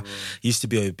hour. He used to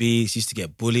be obese, used to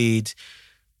get bullied.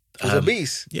 He was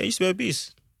obese? Yeah, he used to be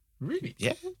obese. Really?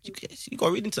 Yeah, you got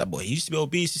to read into that boy. He used to be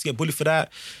obese, used to get bullied for that.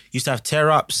 He used to have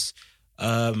tear-ups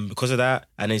because of that.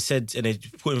 And they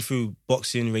put him through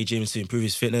boxing regimes to improve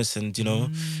his fitness and, you know,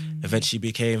 eventually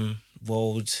became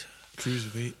world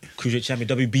cruiserweight champion,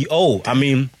 WBO. I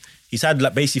mean, he's had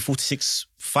like basically 46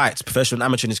 fights, professional and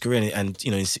amateur, in his career, and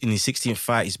you know, in his 16th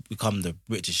fight, he's become the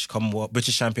British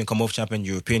champion, Commonwealth champion,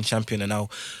 European champion, and now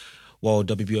world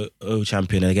WBO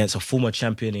champion, and against a former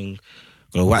champion in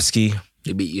Glowacki.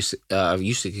 He beat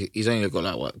Usyk. He's only got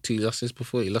like what 2 losses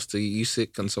before. He lost to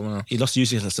Usyk and someone else. He lost to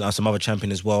Usyk and some other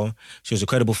champion as well. She was a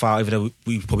credible fight, even though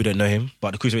we probably don't know him.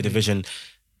 But the cruiserweight division,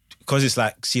 because it's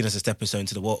like seen as a stepping stone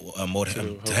to the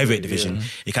to heavyweight division,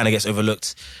 it kind of gets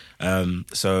overlooked.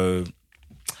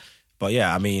 But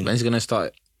yeah, I mean, when's he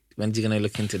gonna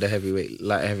look into the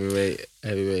light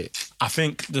heavyweight? I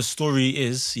think the story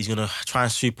is he's gonna try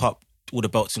and sweep up all the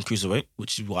belts in cruiserweight,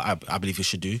 which is what I believe he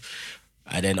should do,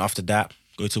 and then after that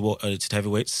go to the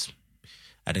heavyweights,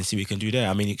 and then see what he can do there.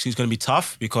 I mean, it's going to be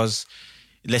tough because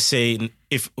let's say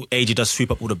if AJ does sweep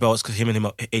up all the belts, because him and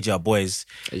AJ are boys.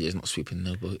 AJ's not sweeping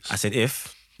no belts. I said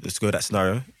if. Let's go with that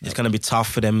scenario. Yep. It's going to be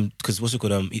tough for them because what's it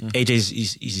called? AJ's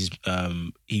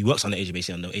he works on the AJ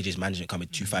basically. I know AJ's management coming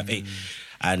 258,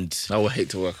 and I would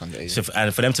hate to work on the AJ. So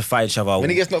and for them to fight each other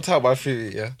when he gets knocked out by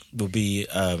Fury, will be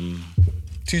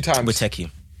 2 times with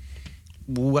Techie.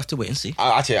 We'll have to wait and see.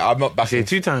 Actually, I'm not backing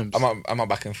 2 times. I'm not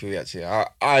backing Fury. Actually,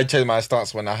 I changed my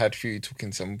stance when I heard Fury's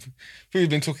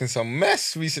been talking some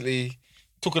mess recently.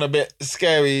 Talking a bit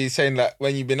scary, saying that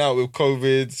when you've been out with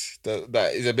COVID,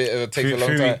 that is a bit of a take a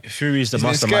long time. Fury is the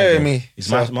master mastermind. Me. He's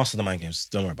master the mind games.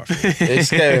 Don't worry about Fury. It's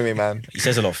scaring me, man. He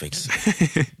says a lot of things.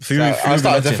 I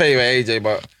started to favour AJ,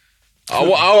 but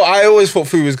I always thought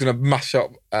Fury was going to mash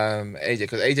up AJ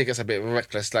because AJ gets a bit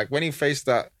reckless. Like when he faced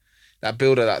that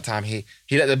builder that time, he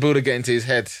let the builder get into his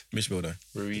head. Which builder?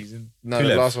 Reason. No,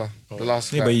 the last one. The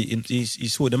last yeah, guy. but he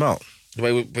sorted them out.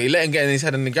 But he let him get in his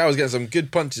head and the guy was getting some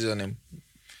good punches on him.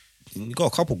 You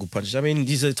got a couple good punches. I mean,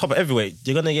 he's a top of heavyweight.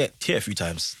 You're gonna get hit a few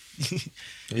times.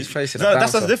 He's facing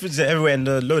that's the difference in heavyweight and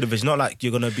the low division. Not like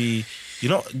you're gonna be.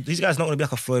 These guys not gonna be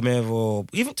like a Floyd Mayweather or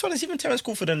even Terence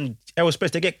Crawford and Errol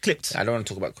Spence. They get clipped. I don't want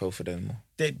to talk about Crawford anymore.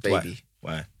 Baby,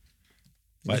 why?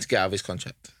 Let's get out of his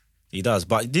contract. He does,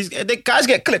 but the guys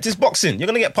get clipped. It's boxing. You're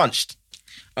gonna get punched.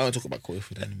 I don't talk about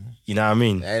Crawford anymore. You know what I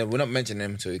mean? We're not mentioning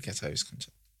him until he gets out of his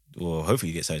contract. Well,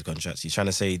 hopefully he gets out of his contract. He's trying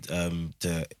to say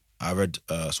I read,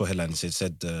 saw a headline that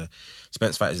said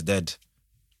Spence fight is dead.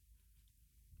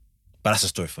 But that's a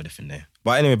story for a different day.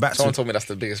 But anyway, Someone told me that's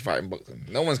the biggest fight in boxing.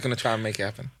 No one's going to try and make it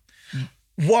happen.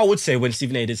 What I would say when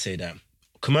Stephen A did say that,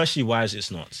 commercially wise,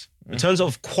 it's not. In terms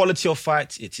of quality of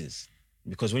fight, it is.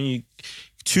 Because when you...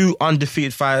 2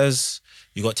 undefeated fighters,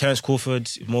 you got Terence Crawford,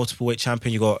 multiple weight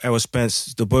champion, you got Errol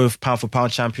Spence, they're both pound for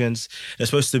pound champions. They're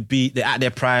supposed to be, they're at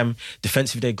their prime.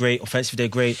 Defensive, they're great. Offensive, they're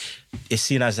great. It's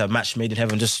seen as a match made in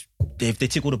heaven. Just, they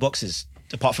tick all the boxes,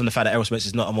 apart from the fact that Errol Spence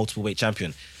is not a multiple weight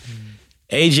champion.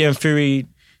 AJ and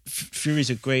Fury's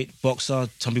a great boxer.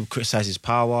 Some people criticize his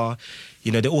power.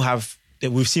 You know, they all have,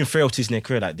 we've seen frailties in their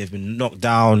career. Like, they've been knocked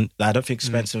down. Like, I don't think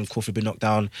Spence and Crawford have been knocked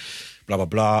down. Blah, blah,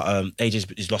 blah.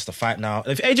 AJ's lost the fight now.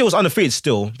 If AJ was undefeated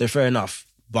still, they're fair enough.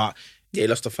 But yeah, he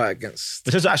lost the fight against...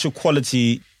 In terms of actual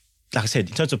quality, like I said,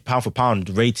 in terms of pound for pound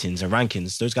ratings and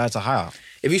rankings, those guys are higher.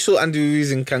 If you saw Andrew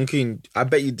Ruiz in Cancun, I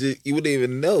bet you wouldn't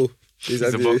even know. He's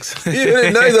a boxer. You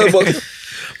wouldn't know he's a boxer.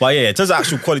 But yeah, in terms of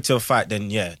actual quality of fight, then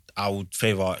yeah, I would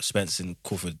favour Spence and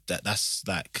Crawford. That's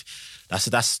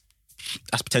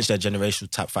potentially a generational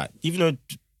type fight. Even though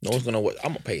no one's gonna watch,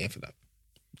 I'm not paying for that.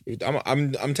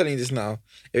 I'm telling you this now.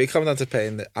 If it comes down to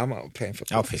paying, I'm not paying for.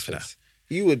 I'll pay for that.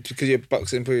 You would because you're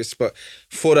boxing purist, but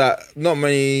for that, not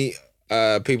many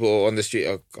people on the street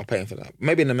are paying for that.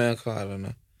 Maybe in America, I don't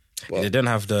know. They don't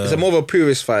have the. It's a more of a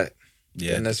purist fight.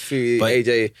 Yeah, and there's Fury,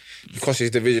 AJ across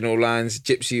his divisional lines,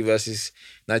 Gypsy versus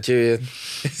Nigerian.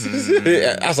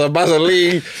 That's a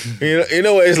Vaseline. You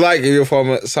know what it's like if you're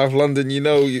from South London. You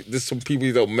know, there's some people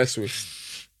you don't mess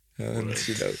with. And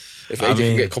you know, if AJ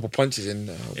can get a couple punches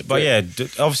in. But yeah,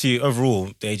 obviously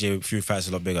overall, the AJ Fury fight is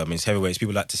a lot bigger. I mean, it's heavyweights.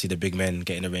 People like to see the big men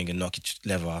get in the ring and knock each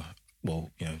level well,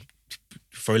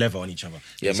 throw leather on each other.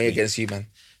 Yeah, me against you, man.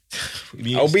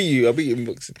 Me- I'll beat you in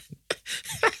boxing.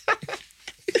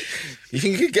 You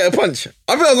think you could get a punch?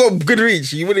 I think I've got good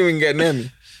reach. You wouldn't even get near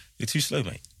me. You're too slow,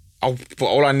 mate. But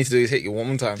all I need to do is hit you one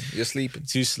more time. You're sleeping.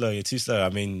 You're too slow. I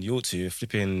mean, you ought to. You're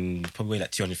flipping probably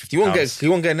like 250 You won't pounds.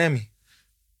 get near me.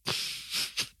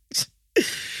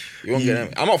 You won't get near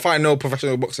me. I'm not fighting no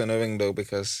professional boxer in the ring though,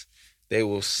 because they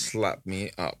will slap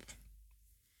me up.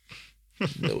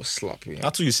 They will slap me I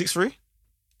up. told you 6'3".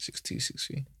 6'2",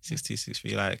 6'3". 6'2",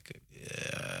 6'3". Like,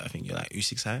 I think you're like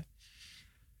U6 high.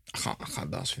 I can't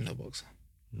dance with no boxer.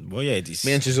 Well, yeah, this.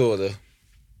 Me and Chisora though.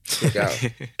 Slug out.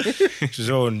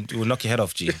 Chisora will knock your head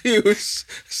off, G. He was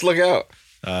slug out.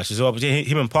 Chisora, but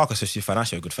him and Parker, so she's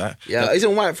financially a good fight. Yeah, he's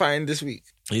in white fighting this week.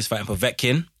 He's fighting for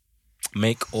Vetkin,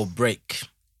 make or break.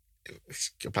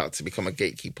 He's about to become a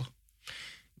gatekeeper.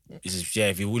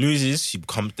 If he loses, he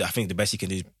become. I think the best he can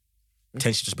do is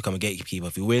potentially just become a gatekeeper.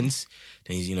 If he wins,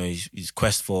 then his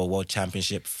quest for world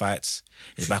championship fights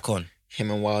is back on.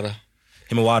 Him and Wilder.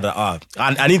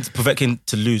 I need Povetkin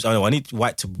to lose. Oh no, I need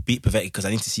White to beat Povetkin because I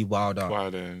need to see Wilder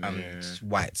and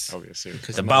White. Obviously.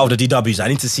 The battle of the DWs. I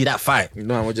need to see that fight.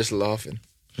 No, we're just laughing.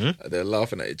 They're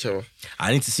laughing at each other.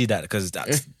 I need to see that because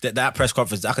that press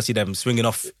conference, I can see them swinging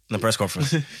off in the press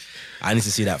conference. I need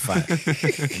to see that fight.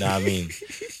 You know what I mean?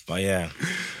 But yeah.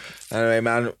 Anyway,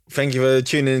 man, thank you for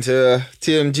tuning into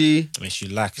TMG. Make sure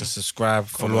you like and subscribe,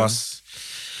 follow us.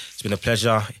 It's been a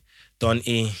pleasure. Don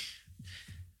E.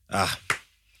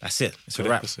 That's it. It's a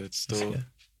wrap. Episode still.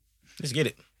 Let's get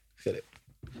it. Get it.